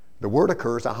 The word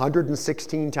occurs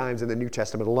 116 times in the New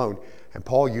Testament alone, and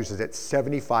Paul uses it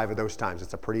 75 of those times.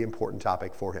 It's a pretty important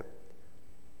topic for him.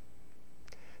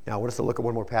 Now, I want us to look at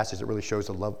one more passage that really shows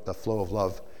the flow of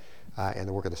love and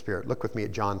the work of the Spirit. Look with me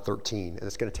at John 13, and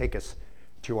it's going to take us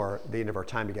to the end of our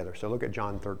time together. So look at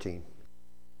John 13.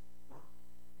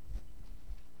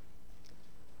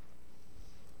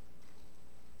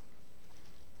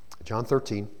 John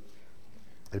 13,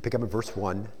 and pick up in verse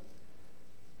 1.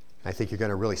 I think you're going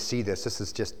to really see this. This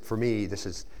is just, for me, this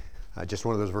is just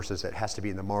one of those verses that has to be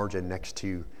in the margin next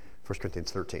to 1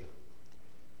 Corinthians 13.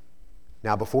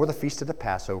 Now, before the feast of the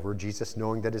Passover, Jesus,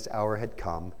 knowing that his hour had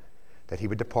come, that he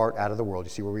would depart out of the world,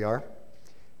 you see where we are?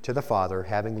 To the Father,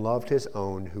 having loved his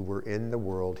own who were in the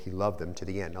world, he loved them to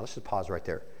the end. Now, let's just pause right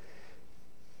there.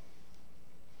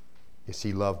 You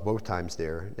see love both times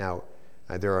there. Now,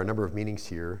 there are a number of meanings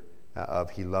here of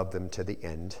he loved them to the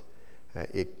end.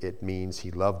 It means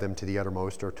he loved them to the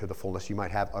uttermost or to the fullness. You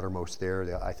might have uttermost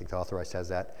there. I think the authorized says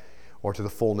that. Or to the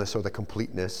fullness or the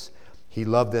completeness. He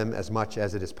loved them as much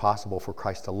as it is possible for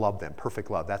Christ to love them.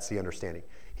 Perfect love. That's the understanding.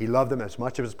 He loved them as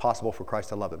much as it is possible for Christ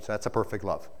to love them. So that's a perfect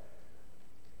love.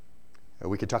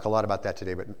 We could talk a lot about that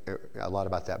today, but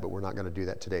we're not going to do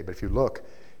that today. But if you look,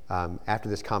 after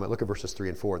this comment, look at verses 3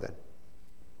 and 4 then.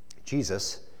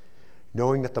 Jesus,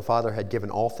 knowing that the Father had given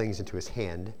all things into his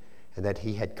hand, and that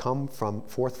he had come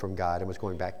forth from God and was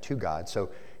going back to God. So,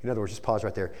 in other words, just pause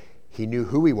right there. He knew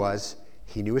who he was.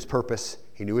 He knew his purpose.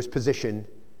 He knew his position.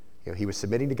 He was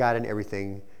submitting to God in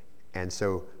everything. And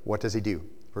so, what does he do?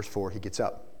 Verse 4, he gets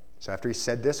up. So after he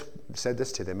said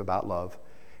this to them about love,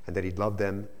 and that he loved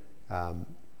them,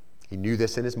 he knew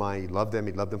this in his mind. He loved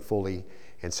them fully.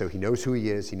 And so he knows who he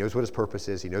is. He knows what his purpose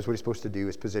is. He knows what he's supposed to do,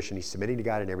 his position. He's submitting to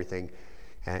God in everything.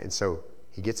 And so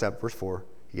he gets up, verse 4,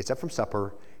 he gets up from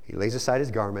supper. He lays aside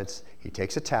his garments. He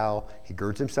takes a towel. He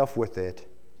girds himself with it.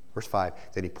 Verse 5,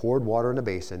 then he poured water in a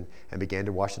basin and began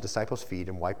to wash the disciples' feet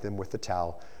and wipe them with the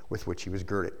towel with which he was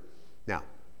girded. Now,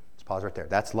 let's pause right there.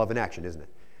 That's love in action, isn't it?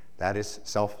 That is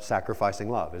self-sacrificing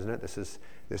love, isn't it? This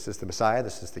is the Messiah.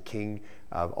 This is the King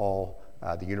of all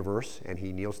the universe, and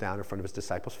he kneels down in front of his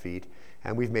disciples' feet.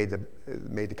 And we've made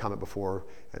the comment before,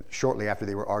 shortly after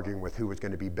they were arguing with who was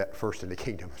going to be first in the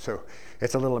kingdom. So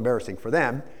it's a little embarrassing for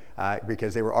them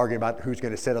because they were arguing about who's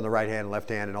going to sit on the right hand and left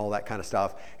hand and all that kind of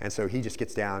stuff. And so he just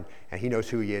gets down and he knows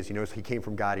who he is. He knows he came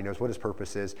from God. He knows what his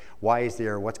purpose is, why he's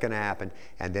there, what's going to happen.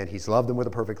 And then he's loved them with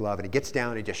a perfect love. And he gets down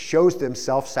and he just shows them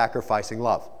self-sacrificing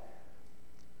love.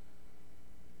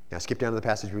 Now skip down to the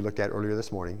passage we looked at earlier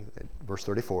this morning, verse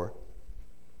 34.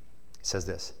 It says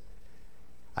this,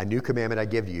 a new commandment I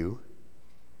give you,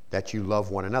 that you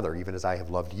love one another, even as I have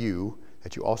loved you,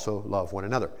 that you also love one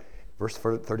another. Verse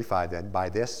 35 then, by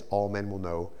this all men will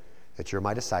know that you're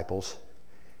my disciples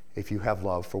if you have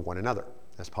love for one another.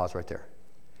 Let's pause right there.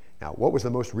 Now, what was the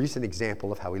most recent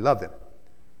example of how he loved them?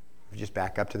 If you just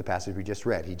back up to the passage we just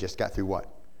read, he just got through what?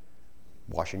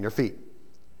 Washing their feet.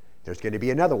 There's going to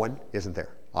be another one, isn't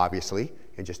there? Obviously,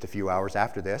 in just a few hours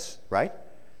after this, right?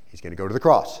 He's going to go to the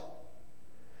cross.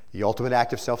 The ultimate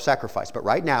act of self-sacrifice. But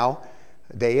right now,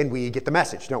 they and we get the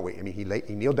message, don't we? I mean,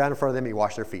 he kneeled down in front of them, he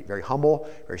washed their feet. Very humble,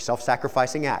 very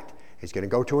self-sacrificing act. He's going to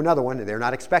go to another one, and they're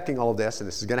not expecting all of this, and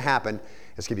this is going to happen.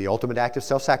 It's going to be the ultimate act of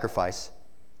self-sacrifice.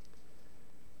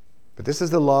 But this is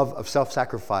the love of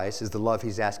self-sacrifice, is the love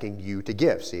he's asking you to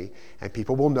give, see? And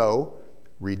people will know,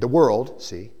 read the world,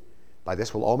 see? By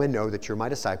this will all men know that you're my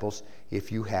disciples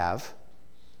if you have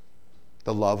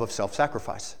the love of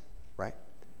self-sacrifice, right?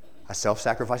 A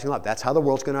self-sacrificing love. That's how the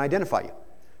world's going to identify you.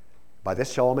 By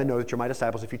this shall all men know that you're my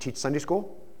disciples if you teach Sunday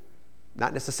school.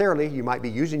 Not necessarily. You might be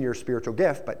using your spiritual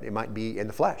gift, but it might be in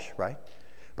the flesh, right?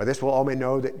 By this will all men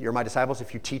know that you're my disciples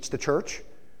if you teach the church.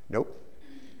 Nope.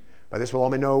 By this will all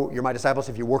men know you're my disciples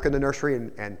if you work in the nursery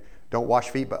and don't wash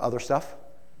feet but other stuff,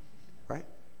 right?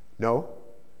 No.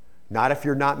 Not if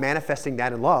you're not manifesting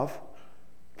that in love,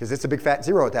 because it's a big fat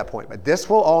zero at that point. But this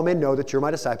will all men know that you're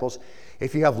my disciples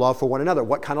if you have love for one another.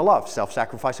 What kind of love?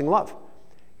 Self-sacrificing love.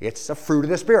 It's a fruit of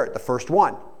the Spirit, the first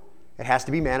one. It has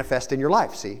to be manifest in your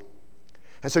life, see?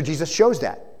 And so Jesus shows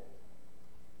that.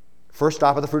 First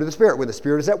stop of the fruit of the Spirit. When the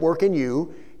Spirit is at work in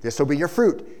you, this will be your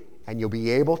fruit. And you'll be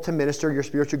able to minister your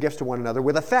spiritual gifts to one another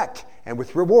with effect and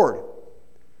with reward.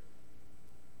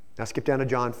 Now skip down to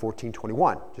John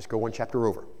 14:21. Just go one chapter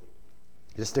over.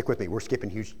 Just stick with me. We're skipping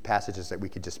huge passages that we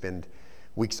could just spend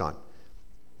weeks on.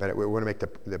 But we want to make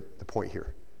the point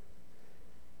here.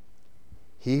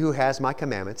 He who has my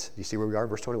commandments, do you see where we are?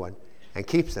 Verse 21. And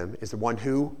keeps them is the one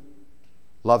who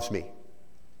loves me.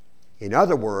 In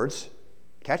other words,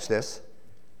 catch this,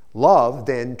 love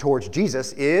then towards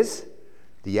Jesus is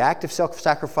the act of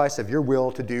self-sacrifice of your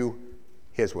will to do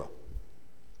his will.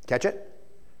 Catch it?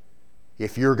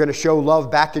 If you're going to show love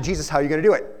back to Jesus, how are you going to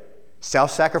do it?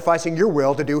 Self-sacrificing your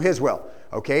will to do his will.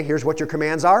 Okay, here's what your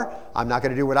commands are. I'm not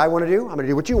going to do what I want to do. I'm going to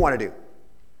do what you want to do.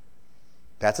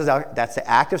 That's the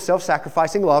act of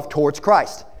self-sacrificing love towards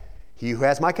Christ. He who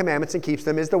has my commandments and keeps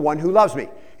them is the one who loves me.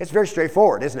 It's very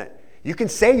straightforward, isn't it? You can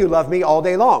say you love me all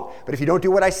day long, but if you don't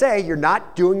do what I say, you're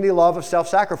not doing the love of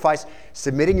self-sacrifice,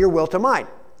 submitting your will to mine.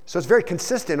 So it's very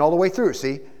consistent all the way through,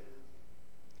 see?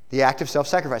 The act of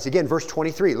self-sacrifice. Again, verse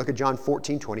 23. Look at John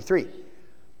 14:23.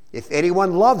 If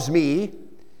anyone loves me,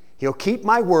 he'll keep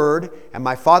my word, and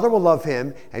my Father will love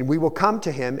him, and we will come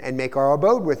to him and make our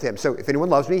abode with him. So if anyone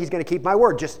loves me, he's going to keep my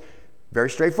word. Just very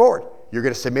straightforward. You're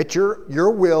going to submit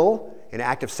your will, an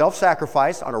act of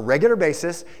self-sacrifice on a regular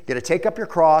basis. You're going to take up your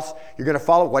cross. You're going to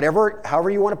follow however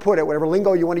you want to put it, whatever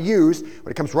lingo you want to use.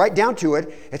 When it comes right down to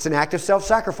it, it's an act of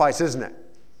self-sacrifice, isn't it?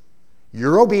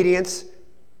 Your obedience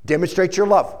demonstrates your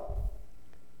love.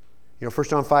 You know, 1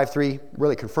 John 5:3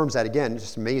 really confirms that again. It's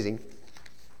just amazing.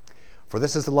 For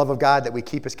this is the love of God, that we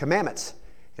keep his commandments.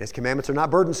 And his commandments are not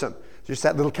burdensome. Just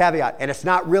that little caveat. And it's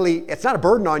not a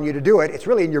burden on you to do it. It's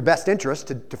really in your best interest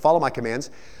to follow my commands.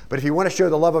 But if you want to show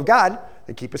the love of God,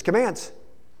 then keep his commands.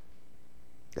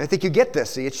 And I think you get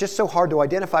this. See, it's just so hard to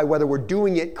identify whether we're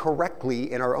doing it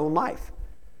correctly in our own life.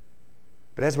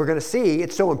 But as we're going to see,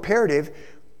 it's so imperative.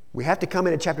 We have to come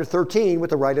in at chapter 13 with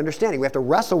the right understanding. We have to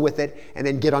wrestle with it and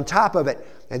then get on top of it.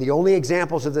 And the only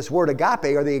examples of this word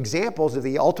agape are the examples of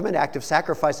the ultimate act of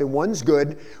sacrificing one's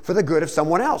good for the good of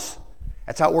someone else.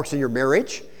 That's how it works in your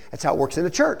marriage. That's how it works in the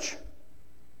church.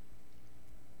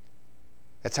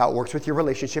 That's how it works with your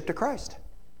relationship to Christ.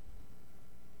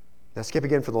 Now skip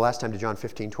again for the last time to John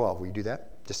 15:12. Will you do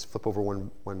that? Just flip over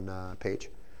one page.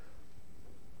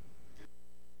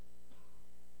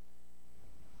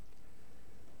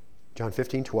 John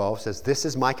 15:12 says, "This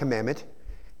is my commandment,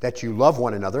 that you love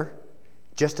one another,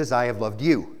 just as I have loved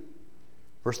you."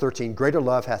 Verse 13, "Greater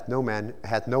love hath no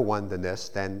one than this,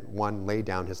 than one lay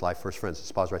down his life for his friends."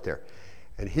 Let's pause right there.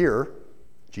 And here,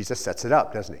 Jesus sets it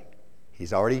up, doesn't he?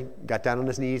 He's already got down on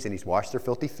his knees and he's washed their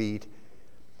filthy feet.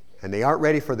 And they aren't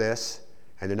ready for this,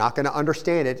 and they're not going to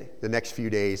understand it the next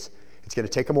few days. It's going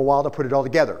to take them a while to put it all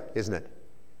together, isn't it?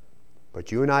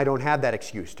 But you and I don't have that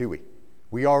excuse, do we?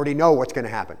 We already know what's going to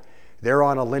happen. They're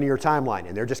on a linear timeline,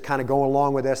 and they're just kind of going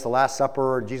along with this, the Last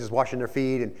Supper, and Jesus washing their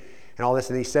feet, and all this,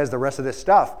 and he says the rest of this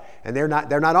stuff, and they're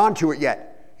not onto it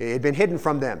yet. It had been hidden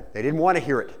from them. They didn't want to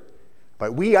hear it.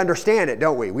 But we understand it,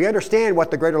 don't we? We understand what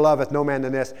the greater love hath no man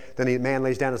than this, than a man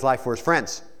lays down his life for his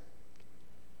friends.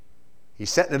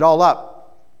 He's setting it all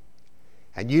up.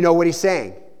 And you know what he's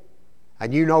saying.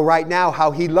 And you know right now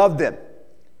how he loved them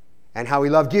and how he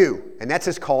loved you. And that's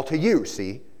his call to you,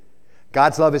 see?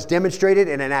 God's love is demonstrated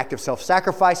in an act of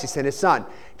self-sacrifice. He sent his son.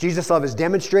 Jesus' love is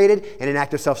demonstrated in an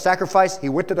act of self-sacrifice. He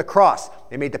went to the cross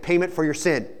and made the payment for your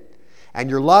sin. And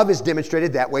your love is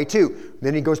demonstrated that way too.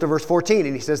 Then he goes to verse 14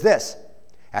 and he says this.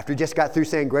 After he just got through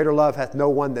saying, greater love hath no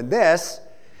one than this,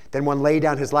 then one lay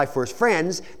down his life for his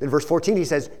friends. Then verse 14 he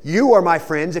says, you are my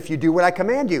friends if you do what I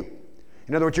command you.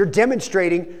 In other words, you're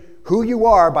demonstrating who you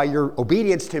are by your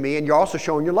obedience to me, and you're also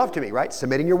showing your love to me, right?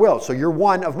 Submitting your will. So you're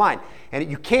one of mine. And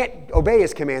you can't obey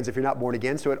his commands if you're not born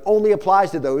again, so it only applies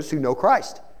to those who know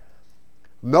Christ.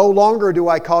 No longer do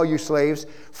I call you slaves,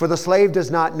 for the slave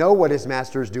does not know what his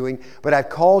master is doing, but I've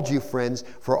called you friends,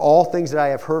 for all things that I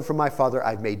have heard from my Father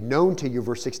I've made known to you.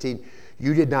 Verse 16,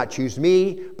 you did not choose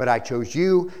me, but I chose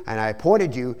you, and I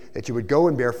appointed you that you would go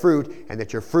and bear fruit, and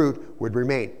that your fruit would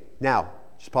remain. Now,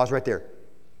 just pause right there.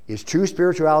 Is true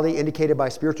spirituality indicated by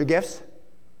spiritual gifts?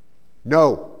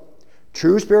 No.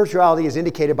 True spirituality is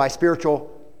indicated by spiritual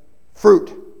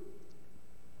fruit.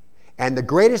 And the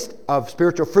greatest of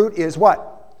spiritual fruit is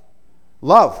what?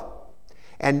 Love.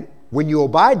 And when you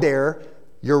abide there,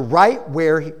 you're right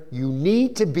where you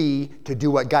need to be to do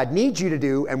what God needs you to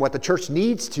do and what the church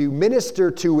needs to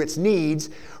minister to its needs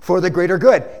for the greater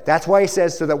good. That's why he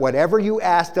says, so that whatever you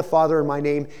ask the Father in my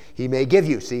name, he may give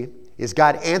you. See? Is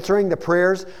God answering the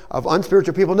prayers of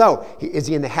unspiritual people? No. Is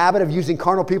he in the habit of using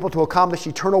carnal people to accomplish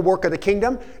eternal work of the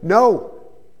kingdom? No.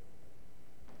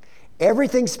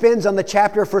 Everything spins on the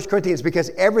chapter of 1 Corinthians because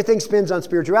everything spins on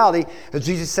spirituality. As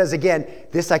Jesus says again,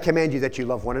 this I command you that you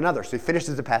love one another. So he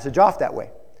finishes the passage off that way.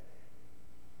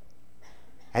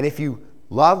 And if you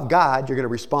love God, you're going to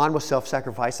respond with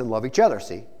self-sacrifice and love each other,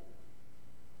 see?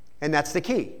 And that's the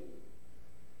key.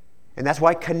 And that's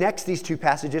why it connects these two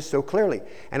passages so clearly.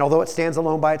 And although it stands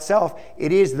alone by itself,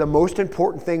 it is the most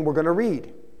important thing we're going to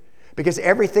read. Because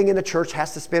everything in the church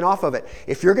has to spin off of it.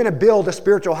 If you're going to build a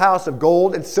spiritual house of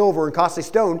gold and silver and costly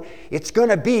stone, it's going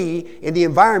to be in the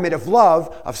environment of love,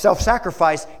 of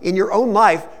self-sacrifice in your own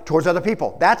life towards other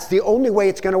people. That's the only way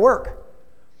it's going to work.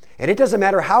 And it doesn't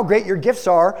matter how great your gifts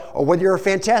are, or whether you're a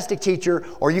fantastic teacher,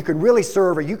 or you can really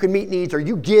serve, or you can meet needs, or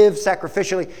you give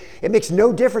sacrificially. It makes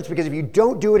no difference, because if you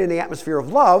don't do it in the atmosphere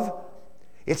of love,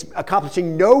 it's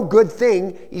accomplishing no good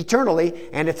thing eternally,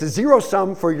 and it's a zero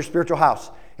sum for your spiritual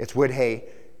house. It's wood, hay,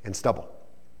 and stubble.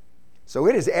 So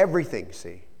it is everything,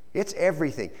 see? It's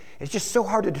everything. It's just so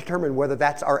hard to determine whether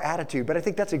that's our attitude, but I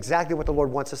think that's exactly what the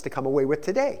Lord wants us to come away with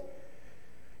today.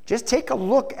 Just take a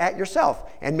look at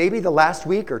yourself, and maybe the last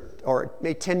week or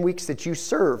maybe 10 weeks that you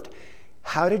served,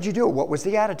 how did you do it? What was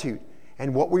the attitude?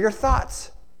 And what were your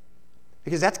thoughts?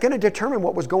 Because that's going to determine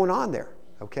what was going on there,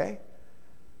 okay?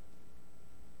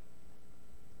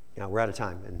 Now, we're out of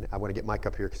time, and I want to get Mike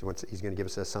up here because he's going to give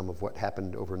us a sum of what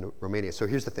happened over in Romania. So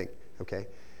here's the thing, okay?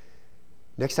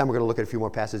 Next time we're going to look at a few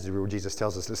more passages where Jesus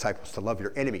tells his disciples to love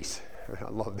your enemies. I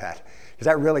love that, because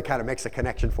that really kind of makes a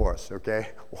connection for us, okay?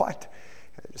 What?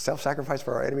 Self-sacrifice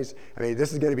for our enemies? I mean,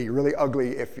 this is going to be really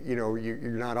ugly if you're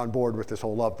not on board with this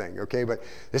whole love thing, okay? But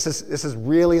this is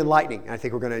really enlightening, and I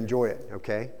think we're going to enjoy it,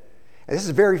 okay? And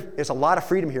there's a lot of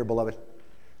freedom here, beloved,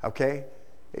 okay?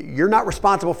 You're not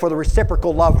responsible for the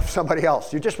reciprocal love of somebody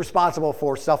else. You're just responsible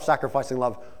for self-sacrificing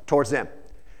love towards them.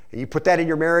 And you put that in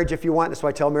your marriage if you want. That's why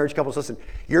I tell marriage couples, listen,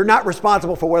 you're not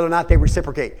responsible for whether or not they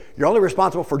reciprocate. You're only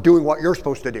responsible for doing what you're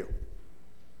supposed to do.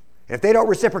 And if they don't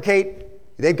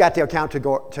reciprocate, they've got the account to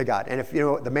go to God. And if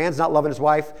the man's not loving his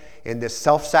wife in this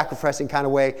self-sacrificing kind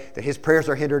of way, that his prayers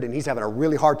are hindered and he's having a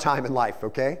really hard time in life,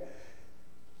 okay?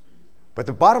 But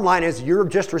the bottom line is you're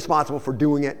just responsible for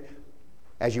doing it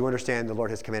as you understand the Lord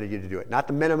has commanded you to do it. Not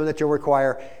the minimum that you'll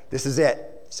require. This is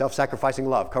it. Self-sacrificing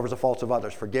love covers the faults of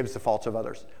others, forgives the faults of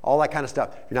others. All that kind of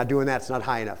stuff. If you're not doing that, it's not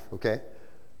high enough, okay?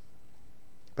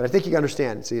 But I think you can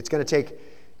understand. See, it's going to take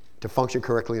to function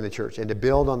correctly in the church and to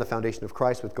build on the foundation of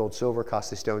Christ with gold, silver,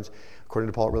 costly stones. According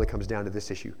to Paul, it really comes down to this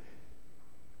issue.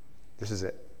 This is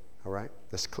it, all right?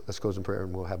 Let's close in prayer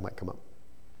and we'll have Mike come up.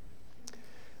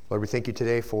 Lord, we thank you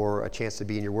today for a chance to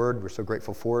be in your word. We're so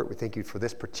grateful for it. We thank you for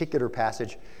this particular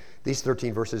passage, these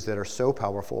 13 verses that are so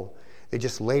powerful. They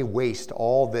just lay waste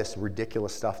all this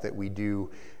ridiculous stuff that we do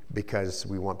because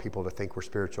we want people to think we're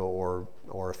spiritual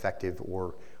or effective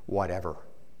or whatever.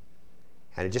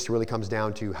 And it just really comes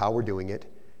down to how we're doing it.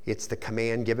 It's the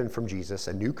command given from Jesus,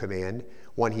 a new command,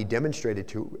 one he demonstrated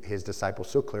to his disciples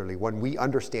so clearly, one we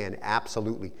understand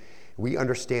absolutely. We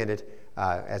understand it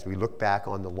as we look back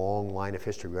on the long line of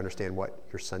history. We understand what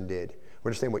your son did. We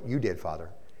understand what you did, Father,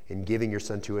 in giving your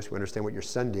son to us. We understand what your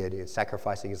son did in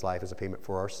sacrificing his life as a payment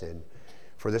for our sin,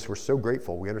 For this, we're so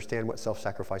grateful. We understand what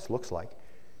self-sacrifice looks like,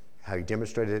 how he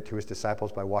demonstrated it to his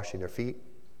disciples by washing their feet.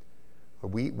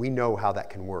 We know how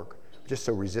that can work. We're just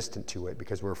so resistant to it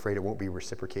because we're afraid it won't be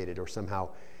reciprocated or somehow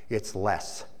it's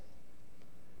less.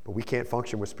 But we can't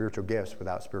function with spiritual gifts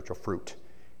without spiritual fruit.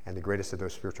 And the greatest of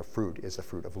those spiritual fruit is the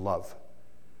fruit of love.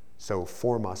 So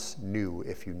form us new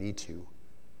if you need to.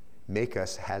 Make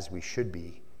us as we should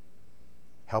be.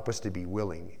 Help us to be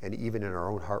willing. And even in our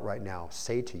own heart right now,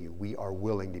 say to you, we are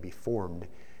willing to be formed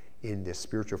in this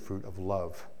spiritual fruit of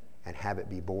love and have it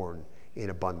be born in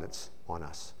abundance on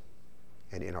us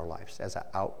and in our lives as an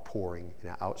outpouring and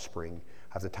an outspring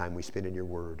of the time we spend in your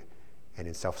word and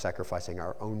in self-sacrificing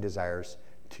our own desires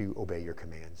to obey your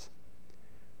commands.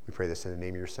 We pray this in the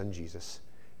name of your Son, Jesus,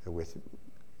 and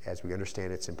as we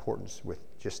understand its importance, with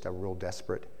just a real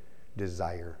desperate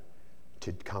desire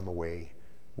to come away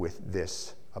with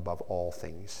this above all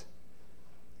things.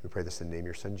 We pray this in the name of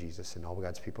your Son, Jesus, and all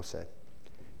God's people said,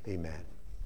 amen.